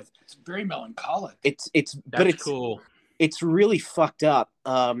kind of. It's very melancholic. It's cool. It's really fucked up.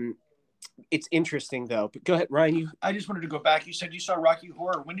 It's interesting though. But go ahead, Ryan. I just wanted to go back. You said you saw Rocky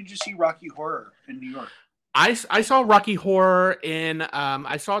Horror. When did you see Rocky Horror in New York? I saw Rocky Horror in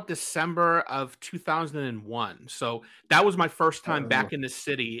I saw it December of 2001. So that was my first time back in the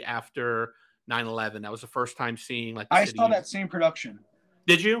city after 9/11. That was the first time seeing like the city. Saw that same production.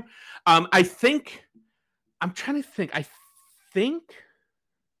 Did you? I'm trying to think. I think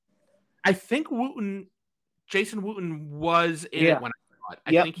Jason Wooten was in it when I saw it.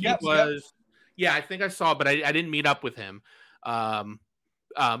 I think he was. Yeah, I think I saw it, but I didn't meet up with him. But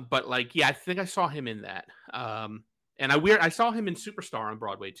I think I saw him in that. And I saw him in Superstar on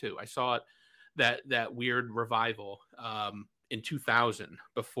Broadway too. I saw it that weird revival in 2000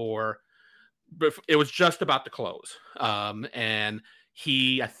 before it was just about to close. And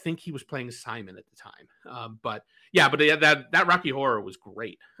I think he was playing Simon at the time. But that Rocky Horror was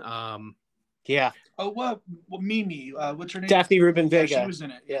great. Yeah. Oh, well, Mimi, what's her name? Daphne Rubin Vega. Yeah, she was in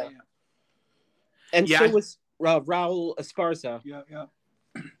it. Yeah. And so was Raul Esparza. Yeah.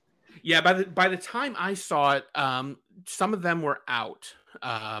 Yeah, by the time I saw it, some of them were out.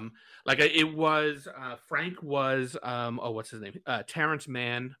 It was Frank was what's his name? Terrence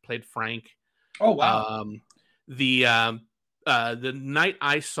Mann played Frank. Oh wow. The night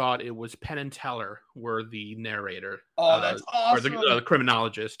I saw it, it was Penn and Teller were the narrator. Oh, that's awesome. Or the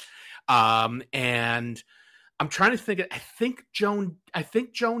criminologist. And I'm trying to think. I think Joan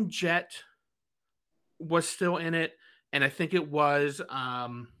Jett was still in it, and I think it was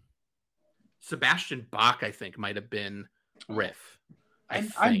Sebastian Bach, I think, might have been Riff.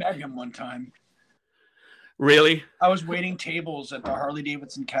 I met him one time. Really? I was waiting tables at the Harley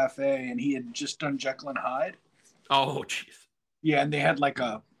Davidson Cafe, and he had just done Jekyll and Hyde. Oh, jeez. Yeah, and they had like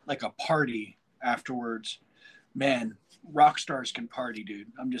a party afterwards. Man, rock stars can party,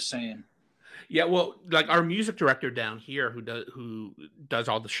 dude. I'm just saying. Yeah, well, like our music director down here who does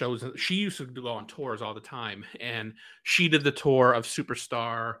all the shows, she used to go on tours all the time, and she did the tour of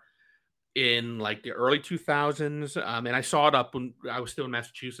Superstar in like the early 2000s, and I saw it up when I was still in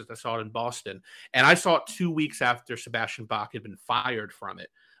Massachusetts. I saw it in Boston, and I saw it 2 weeks after Sebastian Bach had been fired from it.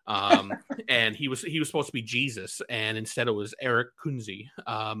 And he was supposed to be Jesus, and instead it was Eric Kunze.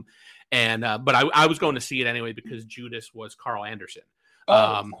 But I was going to see it anyway because Judas was Carl Anderson.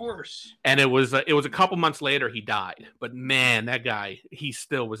 Of course. And it was a couple months later he died. But man, that guy, he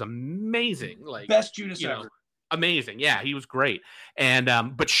still was amazing. Like best Judas ever. Amazing. Yeah, he was great. And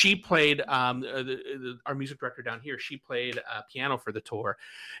but she played our music director down here. She played piano for the tour,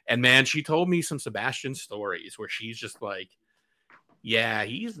 and man, she told me some Sebastian stories where she's just like, "Yeah,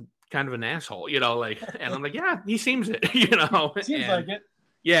 he's kind of an asshole," like, and I'm like, "Yeah, he seems it," Seems like it.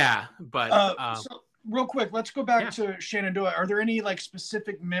 Yeah, but so real quick, let's go back to Shenandoah. Are there any like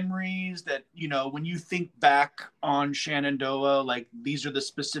specific memories that when you think back on Shenandoah, like these are the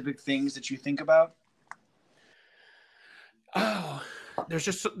specific things that you think about? Oh, there's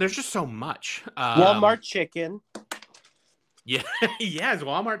just so much. Walmart chicken. Yeah, yes,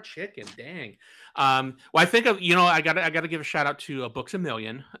 Walmart chicken. Dang. Well, I think I gotta give a shout out to Books a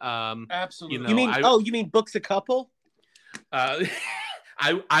Million. Absolutely. You mean Books a Couple?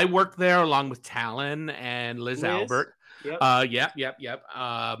 I worked there along with Talon and Liz Albert. Yep. Yep.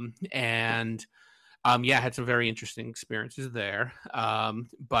 And had some very interesting experiences there. Of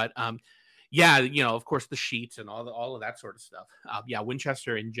course, the sheets and all of that sort of stuff.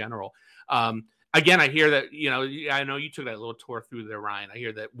 Winchester in general. Again, I hear that, I know you took that little tour through there, Ryan. I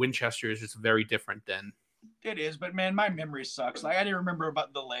hear that Winchester is just very different than. It is, but man, my memory sucks. Like, I didn't remember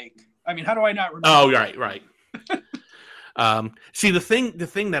about the lake. I mean, how do I not remember? Oh, right. See, the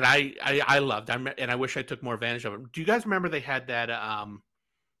thing that I loved, and I wish I took more advantage of it. Do you guys remember they had that,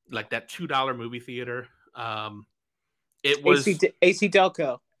 like that $2 movie theater? It was AC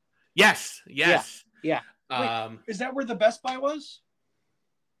Delco. Yes. Yeah. Wait, is that where the Best Buy was?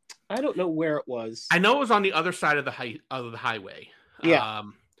 I don't know where it was. I know it was on the other side of the highway. Yeah.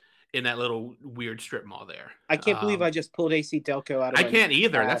 In that little weird strip mall there. I can't believe I just pulled AC Delco out of I can't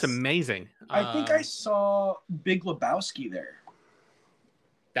either. ass. That's amazing. I think I saw Big Lebowski there.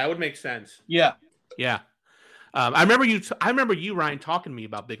 That would make sense. Yeah. I remember you, Ryan, talking to me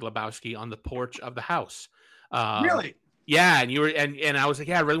about Big Lebowski on the porch of the house. Really? Yeah, and you were and I was like,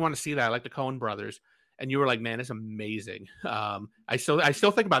 yeah, I really want to see that. I like the Coen brothers. And you were like, man, it's amazing. I still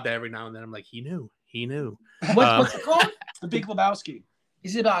think about that every now and then. I'm like, he knew. What's it called? The Big Lebowski.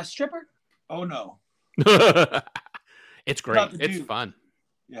 Is it about a stripper? Oh no. It's About great. the It's dude. fun.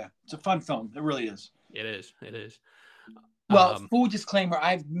 Yeah, it's a fun film. It really is. It is. It is. Well, full disclaimer,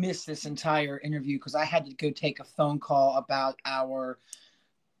 I've missed this entire interview because I had to go take a phone call about our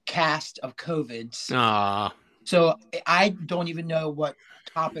cast of COVIDs. So I don't even know what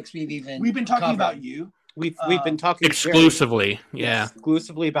topics we've been talking covered. about you. We've been talking exclusively.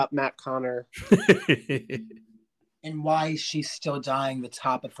 exclusively about Matt Connor. And why she's still dyeing the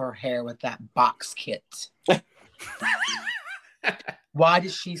top of her hair with that box kit. Why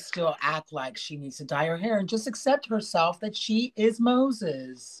does she still act like she needs to dye her hair and just accept herself that she is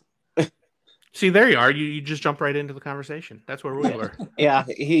Moses? See, there you are. You just jumped right into the conversation. That's where we were. Yeah,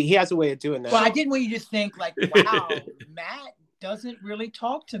 he has a way of doing that. Well, I didn't want you to think like, wow, Matt doesn't really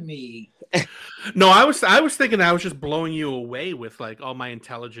talk to me. No, I was thinking I was just blowing you away with like all my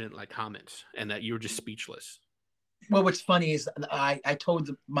intelligent like comments, and that you were just speechless. Well, what's funny is I told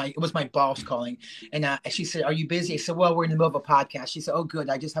it was my boss calling, and she said, "Are you busy?" I said, "Well, we're in the middle of a podcast." She said, "Oh, good.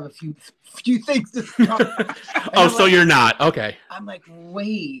 I just have a few things to say." Oh, so you're not okay? I'm like,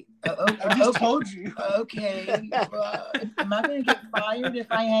 wait. I just told you. Okay. Am I going to get fired if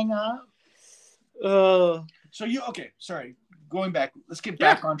I hang up? So you sorry. Going back, let's get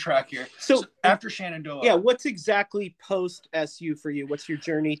back on track here. So after Shenandoah. Yeah, what's exactly post SU for you? What's your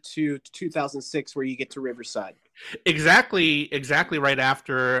journey to 2006 where you get to Riverside? Exactly right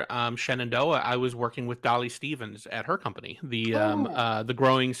after Shenandoah, I was working with Dolly Stevens at her company, the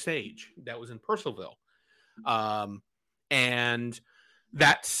Growing Sage, that was in Purcellville. And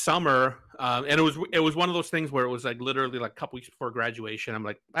that summer, and it was one of those things where it was like literally like a couple weeks before graduation. I'm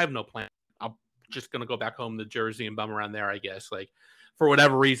like, I have no plan. I'm just gonna go back home to Jersey and bum around there, I guess. Like for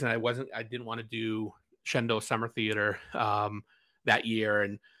whatever reason, I didn't want to do Shenandoah Summer Theater that year,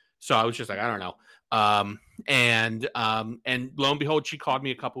 and so I was just like, I don't know. And lo and behold, she called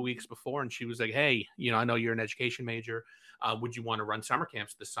me a couple weeks before, and she was like, hey, I know you're an education major. Would you want to run summer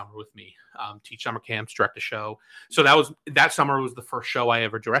camps this summer with me? Teach summer camps, direct a show. So that summer was the first show I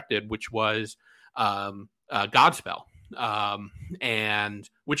ever directed, which was Godspell. And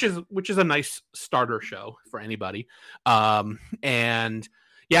which is a nice starter show for anybody. And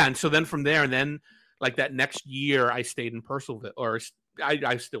so then from there, and then like that next year I stayed in Purcellville, or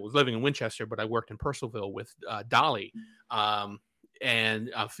I still was living in Winchester, but I worked in Purcellville with Dolly, and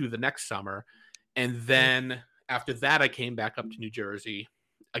through the next summer. And then after that, I came back up to New Jersey.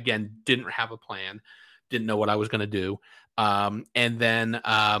 Again, didn't have a plan, didn't know what I was going to do. And then,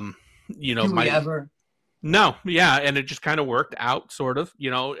 No, yeah, and it just kind of worked out, sort of,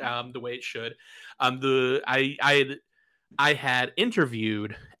 the way it should. I had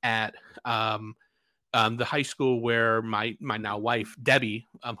interviewed at the high school where my now wife Debbie,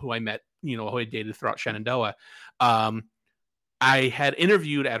 who I met, who I dated throughout Shenandoah. I had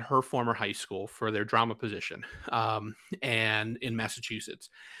interviewed at her former high school for their drama position, and in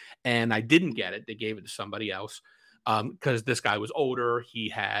Massachusetts, and I didn't get it. They gave it to somebody else. Because this guy was older,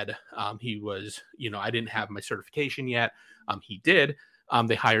 I didn't have my certification yet. He did.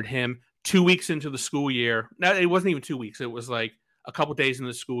 They hired him 2 weeks into the school year. No, it wasn't even 2 weeks. It was like a couple days in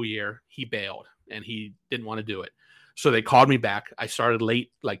the school year. He bailed and he didn't want to do it. So they called me back. I started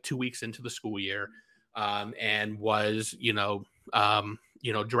late, like 2 weeks into the school year, and was,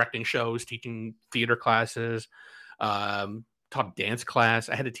 directing shows, teaching theater classes, taught dance class.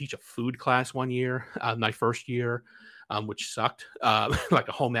 I had to teach a food class one year, my first year, which sucked, like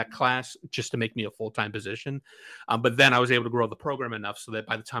a home ec class, just to make me a full-time position. But then I was able to grow the program enough so that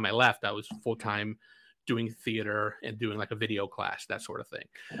by the time I left, I was full-time doing theater and doing like a video class, that sort of thing.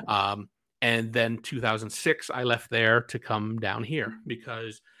 And then 2006, I left there to come down here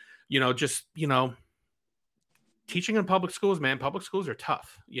because, teaching in public schools, man, public schools are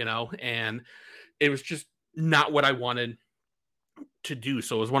tough, and it was just not what I wanted to do.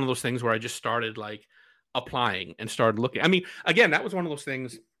 So it was one of those things where I just started like applying and started looking. I mean, again, that was one of those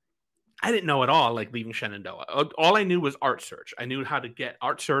things I didn't know at all, like leaving Shenandoah. All I knew was Art Search. I knew how to get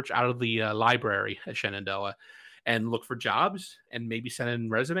Art Search out of the library at Shenandoah and look for jobs and maybe send in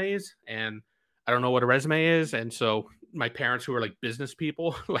resumes. And I don't know what a resume is. And so my parents, who are like business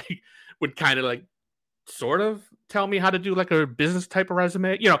people, like would kind of like sort of tell me how to do like a business type of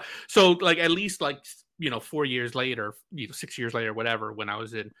resume, so like at least like 4 years later, 6 years later, whatever, when I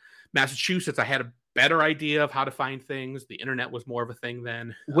was in Massachusetts, I had a better idea of how to find things. The internet was more of a thing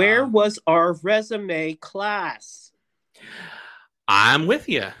then. Where was our resume class? I'm with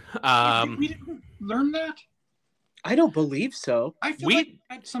you. We didn't learn that? I don't believe so. I feel like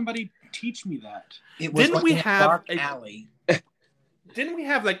I had somebody teach me that. It was didn't we have dark alley. Didn't we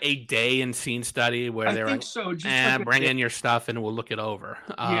have like a day in scene study where I they're think like, so. Just like bring in your stuff and we'll look it over?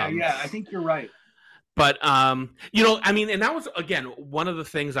 Yeah, I think you're right. But I mean, and that was again one of the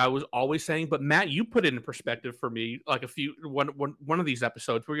things I was always saying. But Matt, you put it in perspective for me, like one of these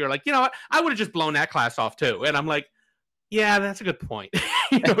episodes where you're like, you know what, I would have just blown that class off too. And I'm like, yeah, that's a good point.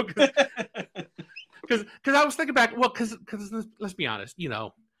 Because I was thinking back, well, because let's be honest,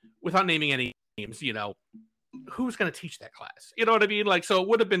 without naming any names, who's going to teach that class? You know what I mean? Like, so it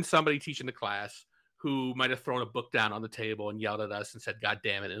would have been somebody teaching the class who might have thrown a book down on the table and yelled at us and said, God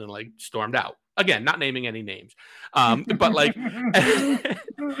damn it, and then like stormed out. Again, not naming any names. But like,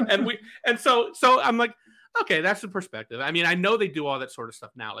 so I'm like, okay, that's the perspective. I mean, I know they do all that sort of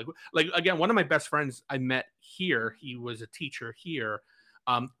stuff now. Like again, one of my best friends I met here, he was a teacher here.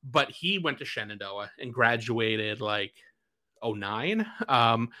 But he went to Shenandoah and graduated like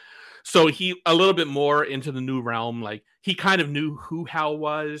 2009. So he a little bit more into the new realm. Like he kind of knew who Hal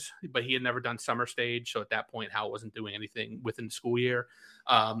was, but he had never done summer stage. So at that point, Hal wasn't doing anything within the school year.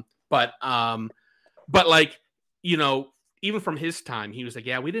 But like, even from his time, he was like,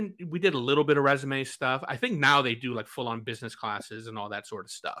 yeah, we did a little bit of resume stuff. I think now they do like full on business classes and all that sort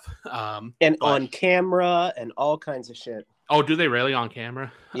of stuff. And on camera and all kinds of shit. Oh, do they really on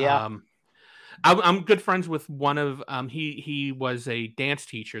camera? Yeah. I'm good friends with one of he was a dance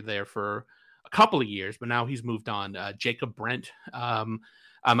teacher there for a couple of years, but now he's moved on. Jacob Brent.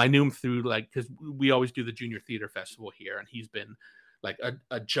 I knew him through because we always do the Junior Theater Festival here, and he's been like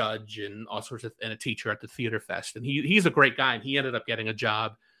a judge and all sorts of and a teacher at the Theater Fest, and he's a great guy. And he ended up getting a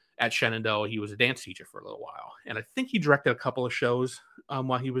job at Shenandoah. He was a dance teacher for a little while, and I think he directed a couple of shows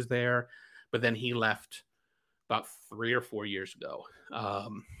while he was there, but then he left about 3 or 4 years ago.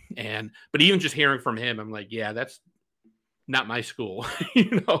 But even just hearing from him, I'm like, yeah, that's not my school.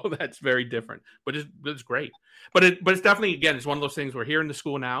 That's very different, but it's great. But it's definitely, again, it's one of those things where here in the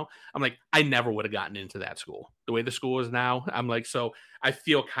school now, I'm like, I never would have gotten into that school the way the school is now. I'm like, so I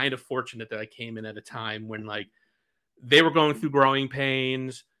feel kind of fortunate that I came in at a time when like they were going through growing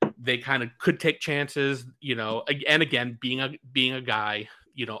pains. They kind of could take chances, and again, being a guy,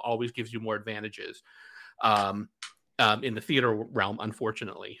 always gives you more advantages. In the theater realm,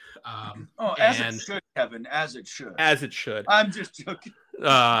 unfortunately. As it should, Kevin, as it should. As it should. I'm just joking.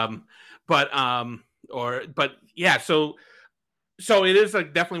 But yeah, so it is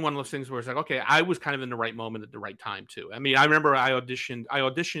like definitely one of those things where it's like, okay, I was kind of in the right moment at the right time too. I mean, I remember I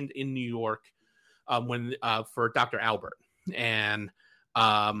auditioned in New York when for Dr. Albert, and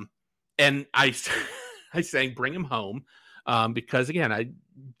I sang Bring Him Home. Because again, I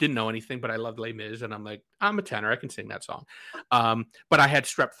didn't know anything, but I loved Les Mis, and I'm like, I'm a tenor, I can sing that song. But I had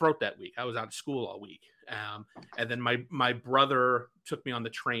strep throat that week. I was out of school all week. And then my brother took me on the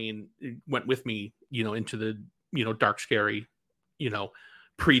train, went with me, into the, dark, scary,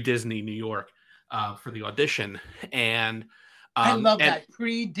 pre-Disney New York for the audition. And I love that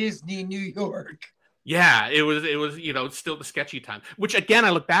pre-Disney New York. Yeah, it was, still the sketchy time, which again,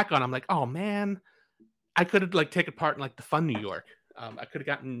 I look back on, I'm like, oh man, I could have taken part in the fun New York. I could have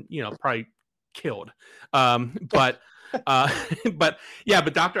gotten, probably killed. But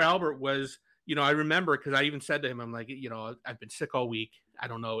Dr. Albert was, I remember because I even said to him, I'm like, I've been sick all week. I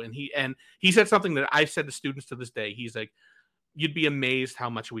don't know. And he said something that I've said to students to this day. He's like, you'd be amazed how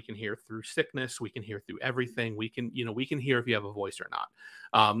much we can hear through sickness. We can hear through everything. We can hear if you have a voice or not.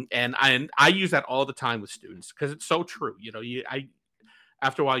 And I use that all the time with students because it's so true.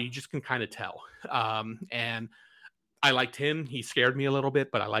 After a while, you just can kind of tell. And I liked him. He scared me a little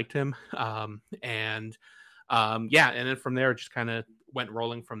bit, but I liked him. And then from there, it just kind of went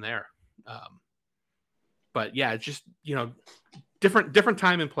rolling from there. But yeah, it's just, different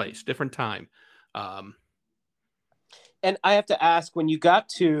time and place, different time. And I have to ask, when you got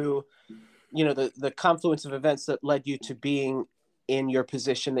to, the confluence of events that led you to being in your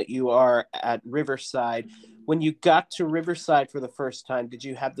position that you are at Riverside, when you got to Riverside for the first time, did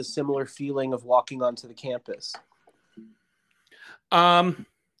you have the similar feeling of walking onto the campus?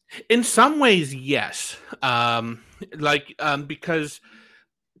 In some ways, yes. Because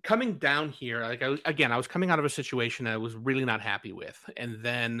coming down here, I was coming out of a situation that I was really not happy with. And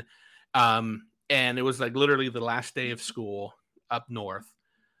then, and it was literally the last day of school up north.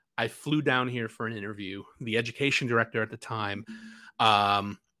 I flew down here for an interview. The education director at the time,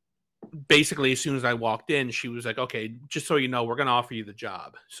 basically, as soon as I walked in, she was like, okay, just so you know, we're going to offer you the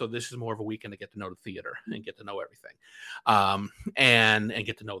job. So this is more of a weekend to get to know the theater and get to know everything. And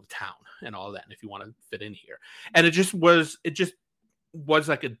get to know the town and all that. And if you want to fit in here. And it just was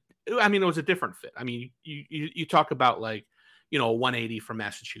like it was a different fit. I mean, you talk about a 180 from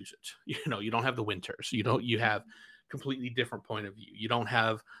Massachusetts, you don't have the winters, you have completely different point of view. You don't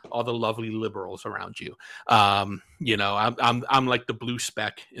have all the lovely liberals around you. You know, I'm like the blue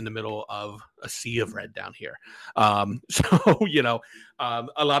speck in the middle of a sea of red down here. So you know,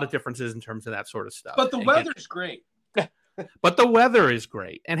 a lot of differences in terms of that sort of stuff. But the weather's great. But the weather is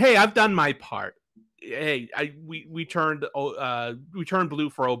great, and hey, I've done my part. Hey, we turned blue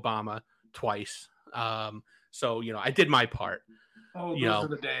for Obama twice. So you know, I did my part. Oh, You those know, are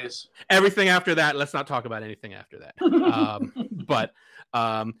the days. Everything after that, let's not talk about anything after that. But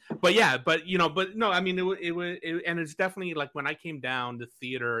yeah, but you know, but no, I mean, it and it's definitely like when I came down, the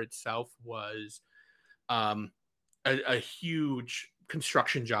theater itself was a huge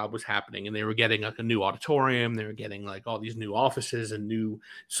construction job was happening, and they were getting like a new auditorium, they were getting like all these new offices and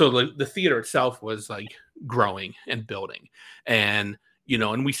so the theater itself was like growing and building, and you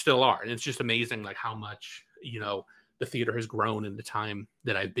know, and we still are, and it's just amazing like how much, you know, the theater has grown in the time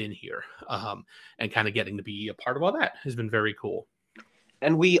that I've been here, and kind of getting to be a part of all that has been very cool.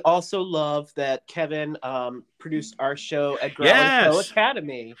 And we also love that Kevin produced our show, Edgar Allan Poe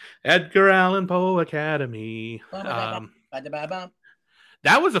Academy. Edgar Allan Poe Academy.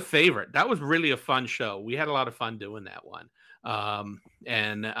 That was a favorite. That was really a fun show. We had a lot of fun doing that one. Yeah,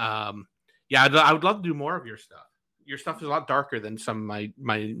 I would love to do more of your stuff. Your stuff is a lot darker than some of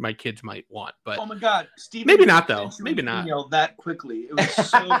my kids might want. But oh my God, Steven, maybe not though. Maybe not. That quickly. It was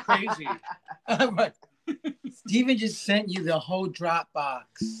so crazy. Steven just sent you the whole Dropbox.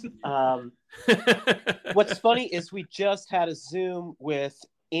 What's funny is we just had a Zoom with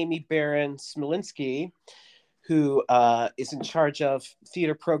Amy Baron Smolinski, who is in charge of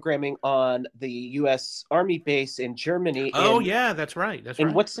theater programming on the U.S. Army base in Germany. Oh, yeah, that's right. That's right.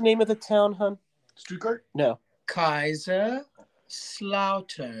 And what's the name of the town, hon? Stuttgart? No. Kaiserslautern.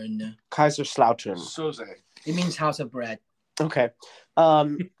 Kaiserslautern. Soze. It means house of bread. Okay.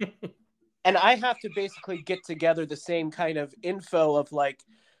 And I have to basically get together the same kind of info of like,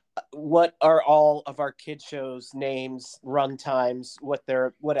 what are all of our kid shows, names, run times, what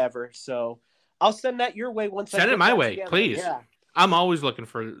they're, whatever. So I'll send that your way once. Send it my way, together. please. Yeah. I'm always looking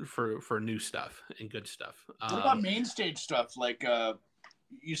for new stuff and good stuff. What about main stage stuff? Like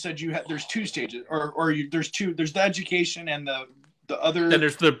you said, there's two stages, there's two. There's the education and the other. Then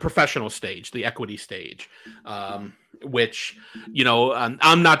there's the professional stage, the equity stage, which, you know,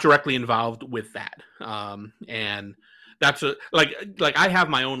 I'm not directly involved with that, and that's like I have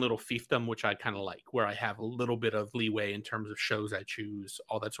my own little fiefdom, which I kind of like, where I have a little bit of leeway in terms of shows I choose,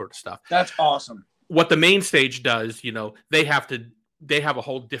 all that sort of stuff. That's awesome. What the main stage does, you know, they have a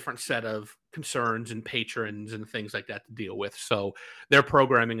whole different set of concerns and patrons and things like that to deal with. So their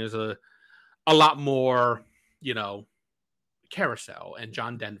programming is a lot more, you know, Carousel and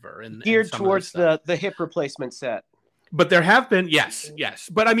John Denver and geared towards the hip replacement set. But there have been, yes.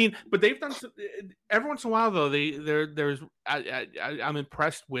 But I mean, but they've done every once in a while though. I'm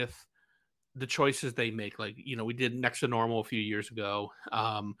impressed with the choices they make. Like, you know, we did Next to Normal a few years ago.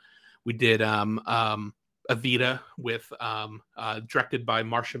 We did Evita with directed by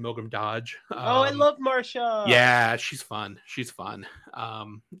Marsha Milgram Dodge. I love Marsha. Yeah, she's fun.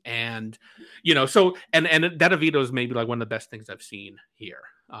 And you know, so and that Evita is maybe like one of the best things I've seen here.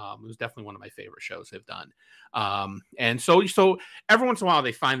 It was definitely one of my favorite shows they've done. And so every once in a while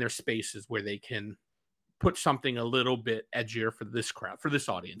they find their spaces where they can put something a little bit edgier for this crowd, for this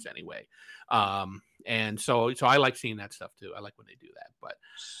audience anyway. And so I like seeing that stuff too. I like when they do that. But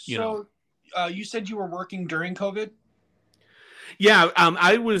you know, you said you were working during COVID. Yeah,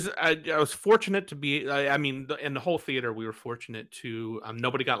 I was fortunate to be. I mean, in the whole theater, we were fortunate to.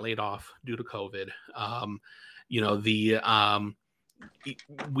 Nobody got laid off due to COVID. You know,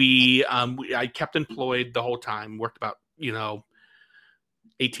 I kept employed the whole time. Worked about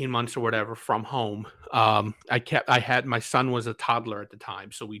 18 months or whatever from home. My son was a toddler at the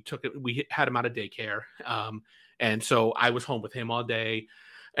time, so we had him out of daycare. And so I was home with him all day,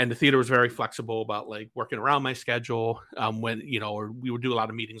 and the theater was very flexible about like working around my schedule. When, or we would do a lot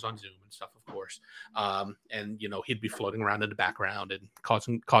of meetings on Zoom and stuff, of course. And, he'd be floating around in the background and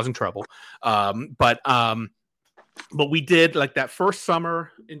causing trouble. But we did, like, that first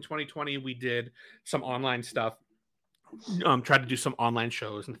summer in 2020, we did some online stuff. Tried to do some online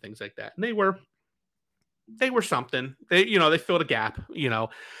shows and things like that. And they were something. They filled a gap,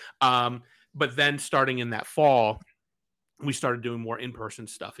 but then starting in that fall, we started doing more in-person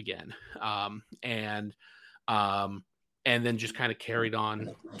stuff again. And then just kind of carried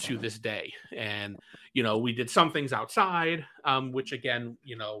on to this day. And, we did some things outside, which again,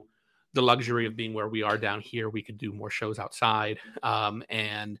 the luxury of being where we are down here, we could do more shows outside.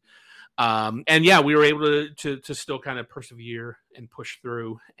 And yeah, we were able to still kind of persevere and push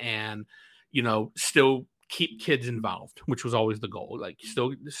through and, still keep kids involved, which was always the goal. Like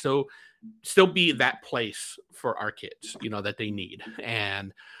still be that place for our kids, you know, that they need,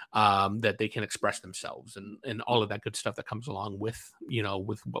 and that they can express themselves and all of that good stuff that comes along with, you know,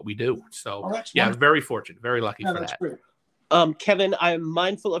 with what we do. So yeah, wonderful. very fortunate, very lucky for That's that. great. Kevin, I'm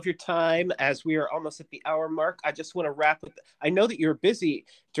mindful of your time as we are almost at the hour mark. I just want to wrap with, I know that you're busy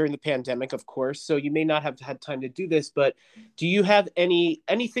during the pandemic, of course, so you may not have had time to do this, but do you have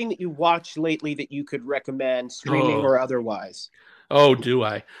anything that you watched lately that you could recommend, streaming or otherwise? Oh, do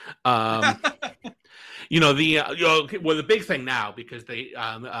I? You know, the big thing now, because they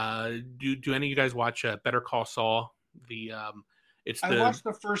do any of you guys watch Better Call Saul? I watched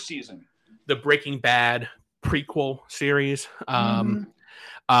the first season, the Breaking Bad prequel series.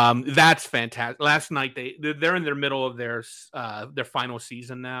 That's fantastic. Last night they're in the middle of their final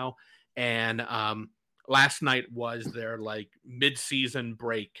season now, and last night was their like mid-season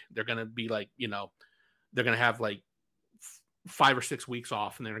break. They're gonna be like, you know, they're gonna have like 5 or 6 weeks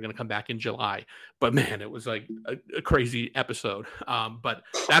off, and they're going to come back in July. But man, it was like a crazy episode. But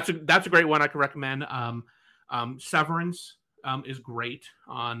that's a great one I could recommend. Severance is great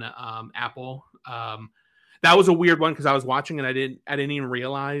on Apple. That was a weird one because I was watching and I didn't even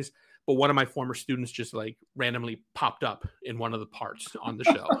realize, but one of my former students just like randomly popped up in one of the parts on the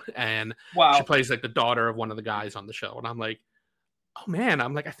show. And wow. She plays like the daughter of one of the guys on the show. And I'm like, oh man,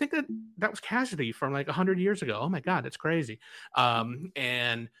 I'm like, I think that was Cassidy from like 100 years ago. Oh my God, that's crazy.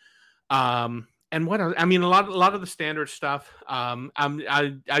 And what else? I mean, a lot of the standard stuff.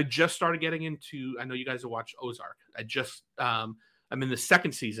 I just started getting into, I know you guys have watched Ozark. I'm in the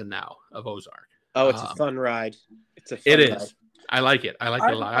second season now of Ozark. Oh, it's a fun ride. It is. I like it. I like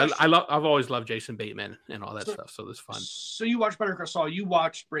it a lot. I've always loved Jason Bateman and all that stuff. So it's fun. So you watched Better Call Saul. You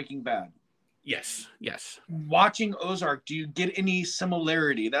watched Breaking Bad. Yes. Watching Ozark, do you get any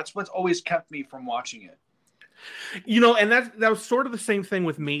similarity? That's what's always kept me from watching it. You know, and that was sort of the same thing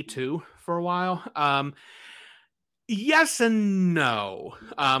with me too for a while. Yes and no.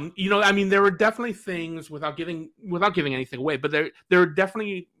 You know, I mean, there were definitely things without giving anything away, but there are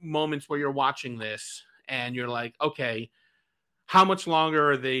definitely moments where you're watching this and you're like, okay, how much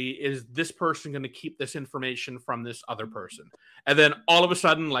longer is this person going to keep this information from this other person? And then all of a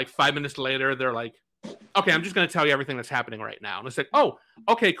sudden, like 5 minutes later, they're like, okay, I'm just going to tell you everything that's happening right now. And it's like, oh,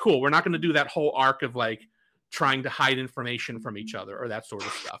 okay, cool. We're not going to do that whole arc of like trying to hide information from each other or that sort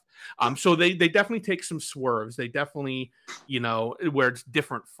of stuff. So they definitely take some swerves. They definitely, you know, where it's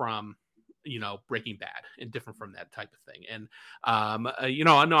different from, you know, Breaking Bad and different from that type of thing. And, you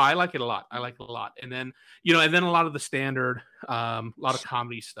know, no, I like it a lot. And then, you know, and then a lot of the standard, a lot of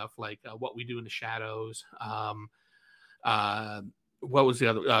comedy stuff like What We Do in the Shadows. What was the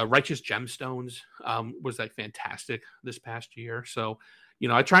other? Righteous Gemstones was like fantastic this past year. So, you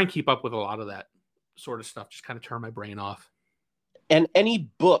know, I try and keep up with a lot of that sort of stuff, just kind of turn my brain off. And any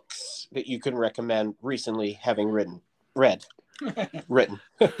books that you can recommend recently having read? Well,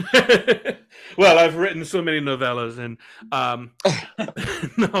 I've written so many novellas, and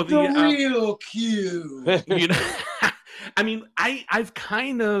real cute. You know, I mean, I've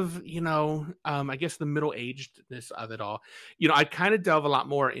kind of, you know, I guess the middle-agedness of it all. You know, I kind of delve a lot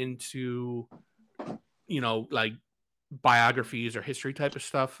more into, you know, like biographies or history type of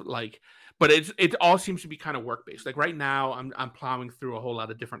stuff, like. But it all seems to be kind of work-based. Like right now, I'm plowing through a whole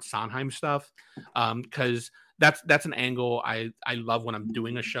lot of different Sondheim stuff because that's an angle I love when I'm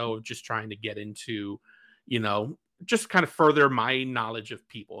doing a show of just trying to get into, you know, just kind of further my knowledge of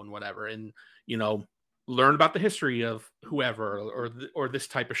people and whatever, and you know, learn about the history of whoever or this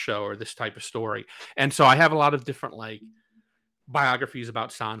type of show or this type of story. And so I have a lot of different like biographies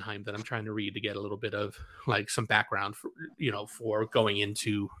about Sondheim that I'm trying to read to get a little bit of like some background for, you know, for going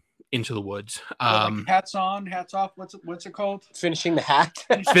into the woods. Like hats on, hats off. What's it called? Finishing the hat.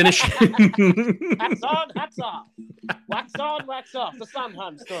 Finish. Hats on, hats off. Wax on, wax off. The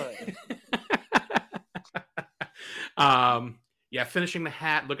Sondheim story. Yeah, finishing the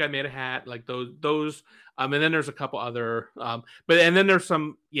hat. Look, I made a hat. Like those. And then there's a couple other. And then there's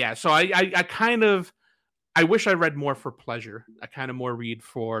some. Yeah. So I kind of. I wish I read more for pleasure. I kind of more read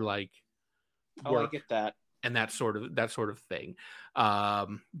for like. Work. I get that. And that sort of thing.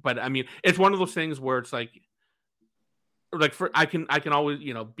 But I mean, it's one of those things where it's like I can always,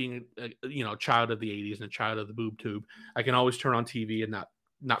 you know, being a you know, child of the 80s and a child of the boob tube, I can always turn on TV and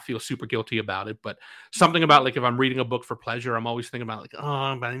not feel super guilty about it. But something about like if I'm reading a book for pleasure, I'm always thinking about like,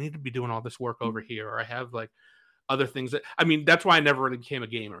 oh, but I need to be doing all this work over here, or I have like other things that, I mean, that's why I never really became a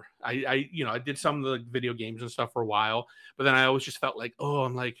gamer. I you know, I did some of the video games and stuff for a while, but then I always just felt like, oh,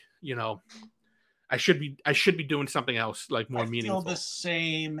 I'm like, you know, I should be doing something else like more meaningful. I feel the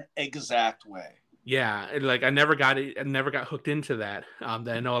same exact way. Yeah, like I never got it. I never got hooked into that. That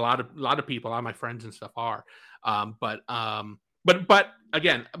I know a lot of people, a lot of my friends and stuff are. But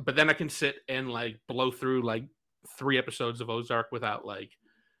again, but then I can sit and like blow through like 3 episodes of Ozark without like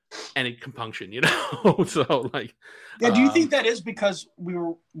any compunction, you know. So like, Yeah, do you think that is because we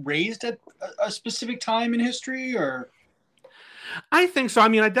were raised at a specific time in history, or? I think so. I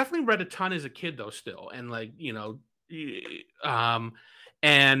mean, I definitely read a ton as a kid, though, still, and like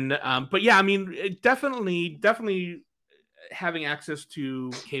but yeah, I mean, it definitely having access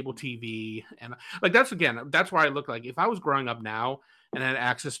to cable TV and like that's where I look like if I was growing up now and had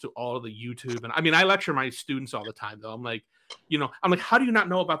access to all of the YouTube and I mean, I lecture my students all the time though. I'm like, how do you not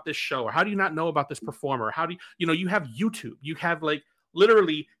know about this show or how do you not know about this performer? How do you have YouTube? You have like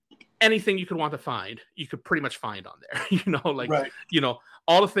literally anything you could want to find, you could pretty much find on there, Right.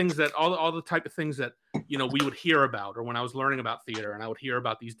 All the things that all the type of things that, we would hear about, or when I was learning about theater and I would hear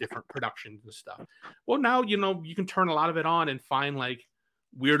about these different productions and stuff. Well, now, you can turn a lot of it on and find like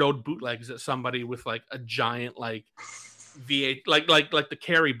weird old bootlegs that somebody with like a giant, like V8, like the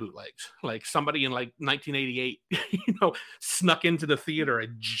Carrie bootlegs, like somebody in like 1988, snuck into the theater, a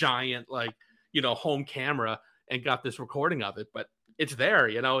giant, like, home camera and got this recording of it. But it's there,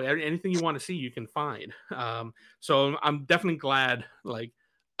 anything you want to see, you can find. So I'm definitely glad, like,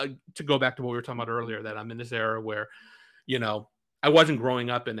 to go back to what we were talking about earlier, that I'm in this era where, I wasn't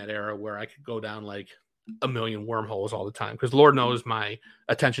growing up in that era where I could go down like a million wormholes all the time. Because Lord knows my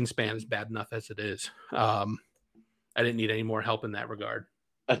attention span is bad enough as it is. I didn't need any more help in that regard.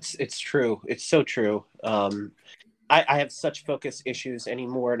 It's true. It's so true. I have such focus issues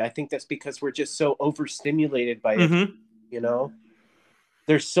anymore. And I think that's because we're just so overstimulated by it,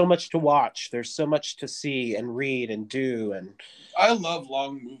 There's so much to watch. There's so much to see and read and do. And I love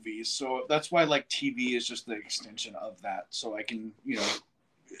long movies, so that's why like TV is just the extension of that. So I can,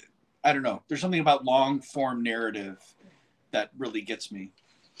 I don't know. There's something about long form narrative that really gets me.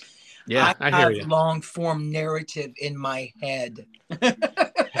 Yeah, I hear you. Long form narrative in my head.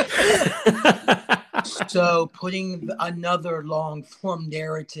 So putting another long form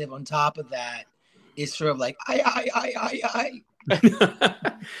narrative on top of that is sort of like I.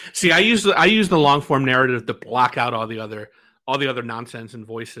 See, I use the long form narrative to block out all the other nonsense and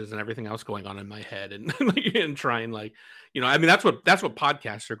voices and everything else going on in my head, and and try and like, I mean, that's what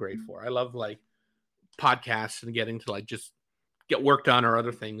podcasts are great for. I love like podcasts and getting to like just get work done or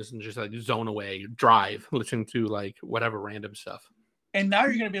other things and just like zone away, drive, listen to like whatever random stuff. And now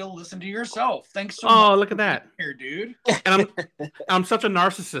you're gonna be able to listen to yourself. Thanks so much. Oh, look at that, here, dude. And I'm such a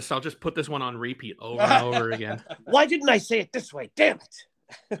narcissist. I'll just put this one on repeat over and over again. Why didn't I say it this way? Damn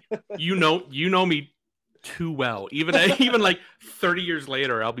it! You know me too well. Even like 30 years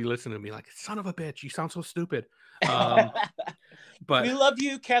later, I'll be listening to me like, son of a bitch, you sound so stupid. But we love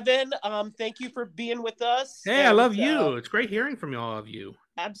you, Kevin. Thank you for being with us. Hey, I love you. It's great hearing from all of you.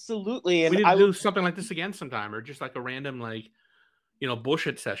 Absolutely. And we need to do something like this again sometime, or just like a random like,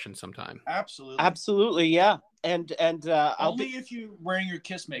 bullshit session sometime. Absolutely, yeah. And only if you're wearing your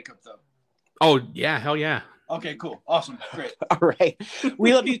Kiss makeup though. Oh yeah, hell yeah. Okay, cool, awesome, great. All right,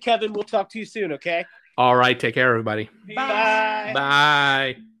 we love you, Kevin. We'll talk to you soon. Okay. All right, take care, everybody. Bye.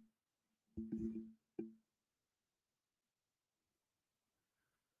 Bye.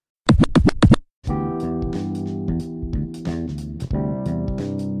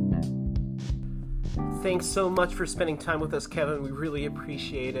 Thanks so much for spending time with us, Kevin. We really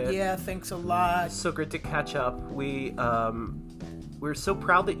appreciate it. Yeah, thanks a lot. It's so great to catch up. We're so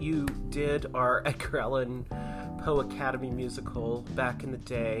proud that you did our Edgar Allan Poe Academy musical back in the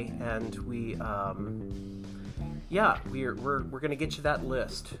day, and we're gonna get you that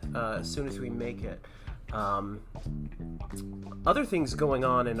list as soon as we make it. Other things going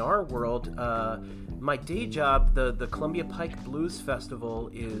on in our world. My day job, the Columbia Pike Blues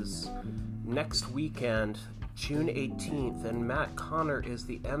Festival, is next weekend, June 18th, and Matt Connor is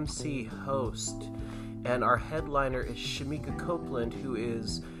the MC host, and our headliner is Shamika Copeland, who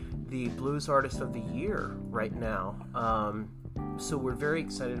is the Blues Artist of the Year right now. So we're very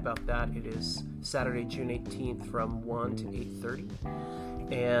excited about that. It is Saturday, June 18th from 1 to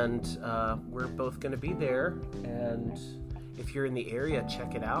 8:30, and we're both going to be there, and if you're in the area,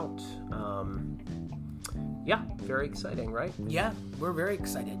 check it out. Yeah, very exciting, right? Yeah, we're very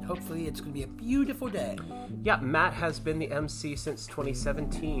excited. Hopefully it's going to be a beautiful day. Yeah, Matt has been the MC since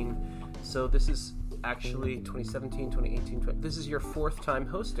 2017, so this is actually 2017, 2018, this is your 4th time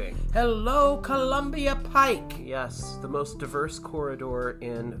hosting. Hello, Columbia Pike! Yes, the most diverse corridor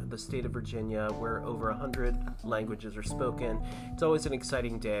in the state of Virginia, where over 100 languages are spoken. It's always an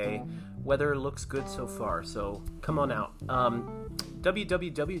exciting day. Weather looks good so far, so come on out.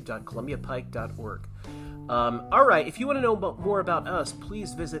 www.columbiapike.org. All right, if you want to know more about us,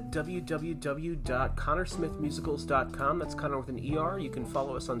 please visit www.connorsmithmusicals.com. That's Connor with an ER. You can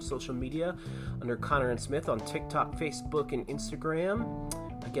follow us on social media under Connor and Smith on TikTok, Facebook, and Instagram.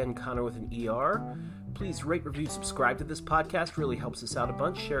 Again, Connor with an ER. Please rate, review, subscribe to this podcast. Really helps us out a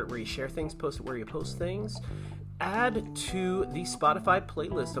bunch. Share it where you share things. Post it where you post things. Add to the Spotify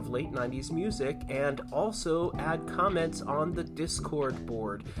playlist of late 90s music, and also add comments on the Discord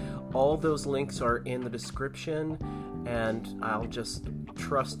board. All those links are in the description, and I'll just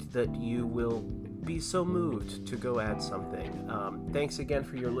trust that you will be so moved to go add something. Thanks again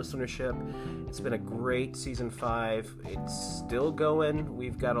for your listenership. It's been a great season 5. It's still going.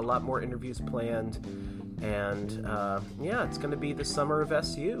 We've got a lot more interviews planned. And yeah, it's going to be the summer of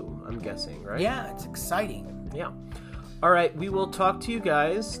SU, I'm guessing, right? Yeah, it's exciting. Yeah. All right, we will talk to you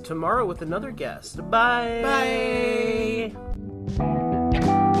guys tomorrow with another guest. Bye. Bye.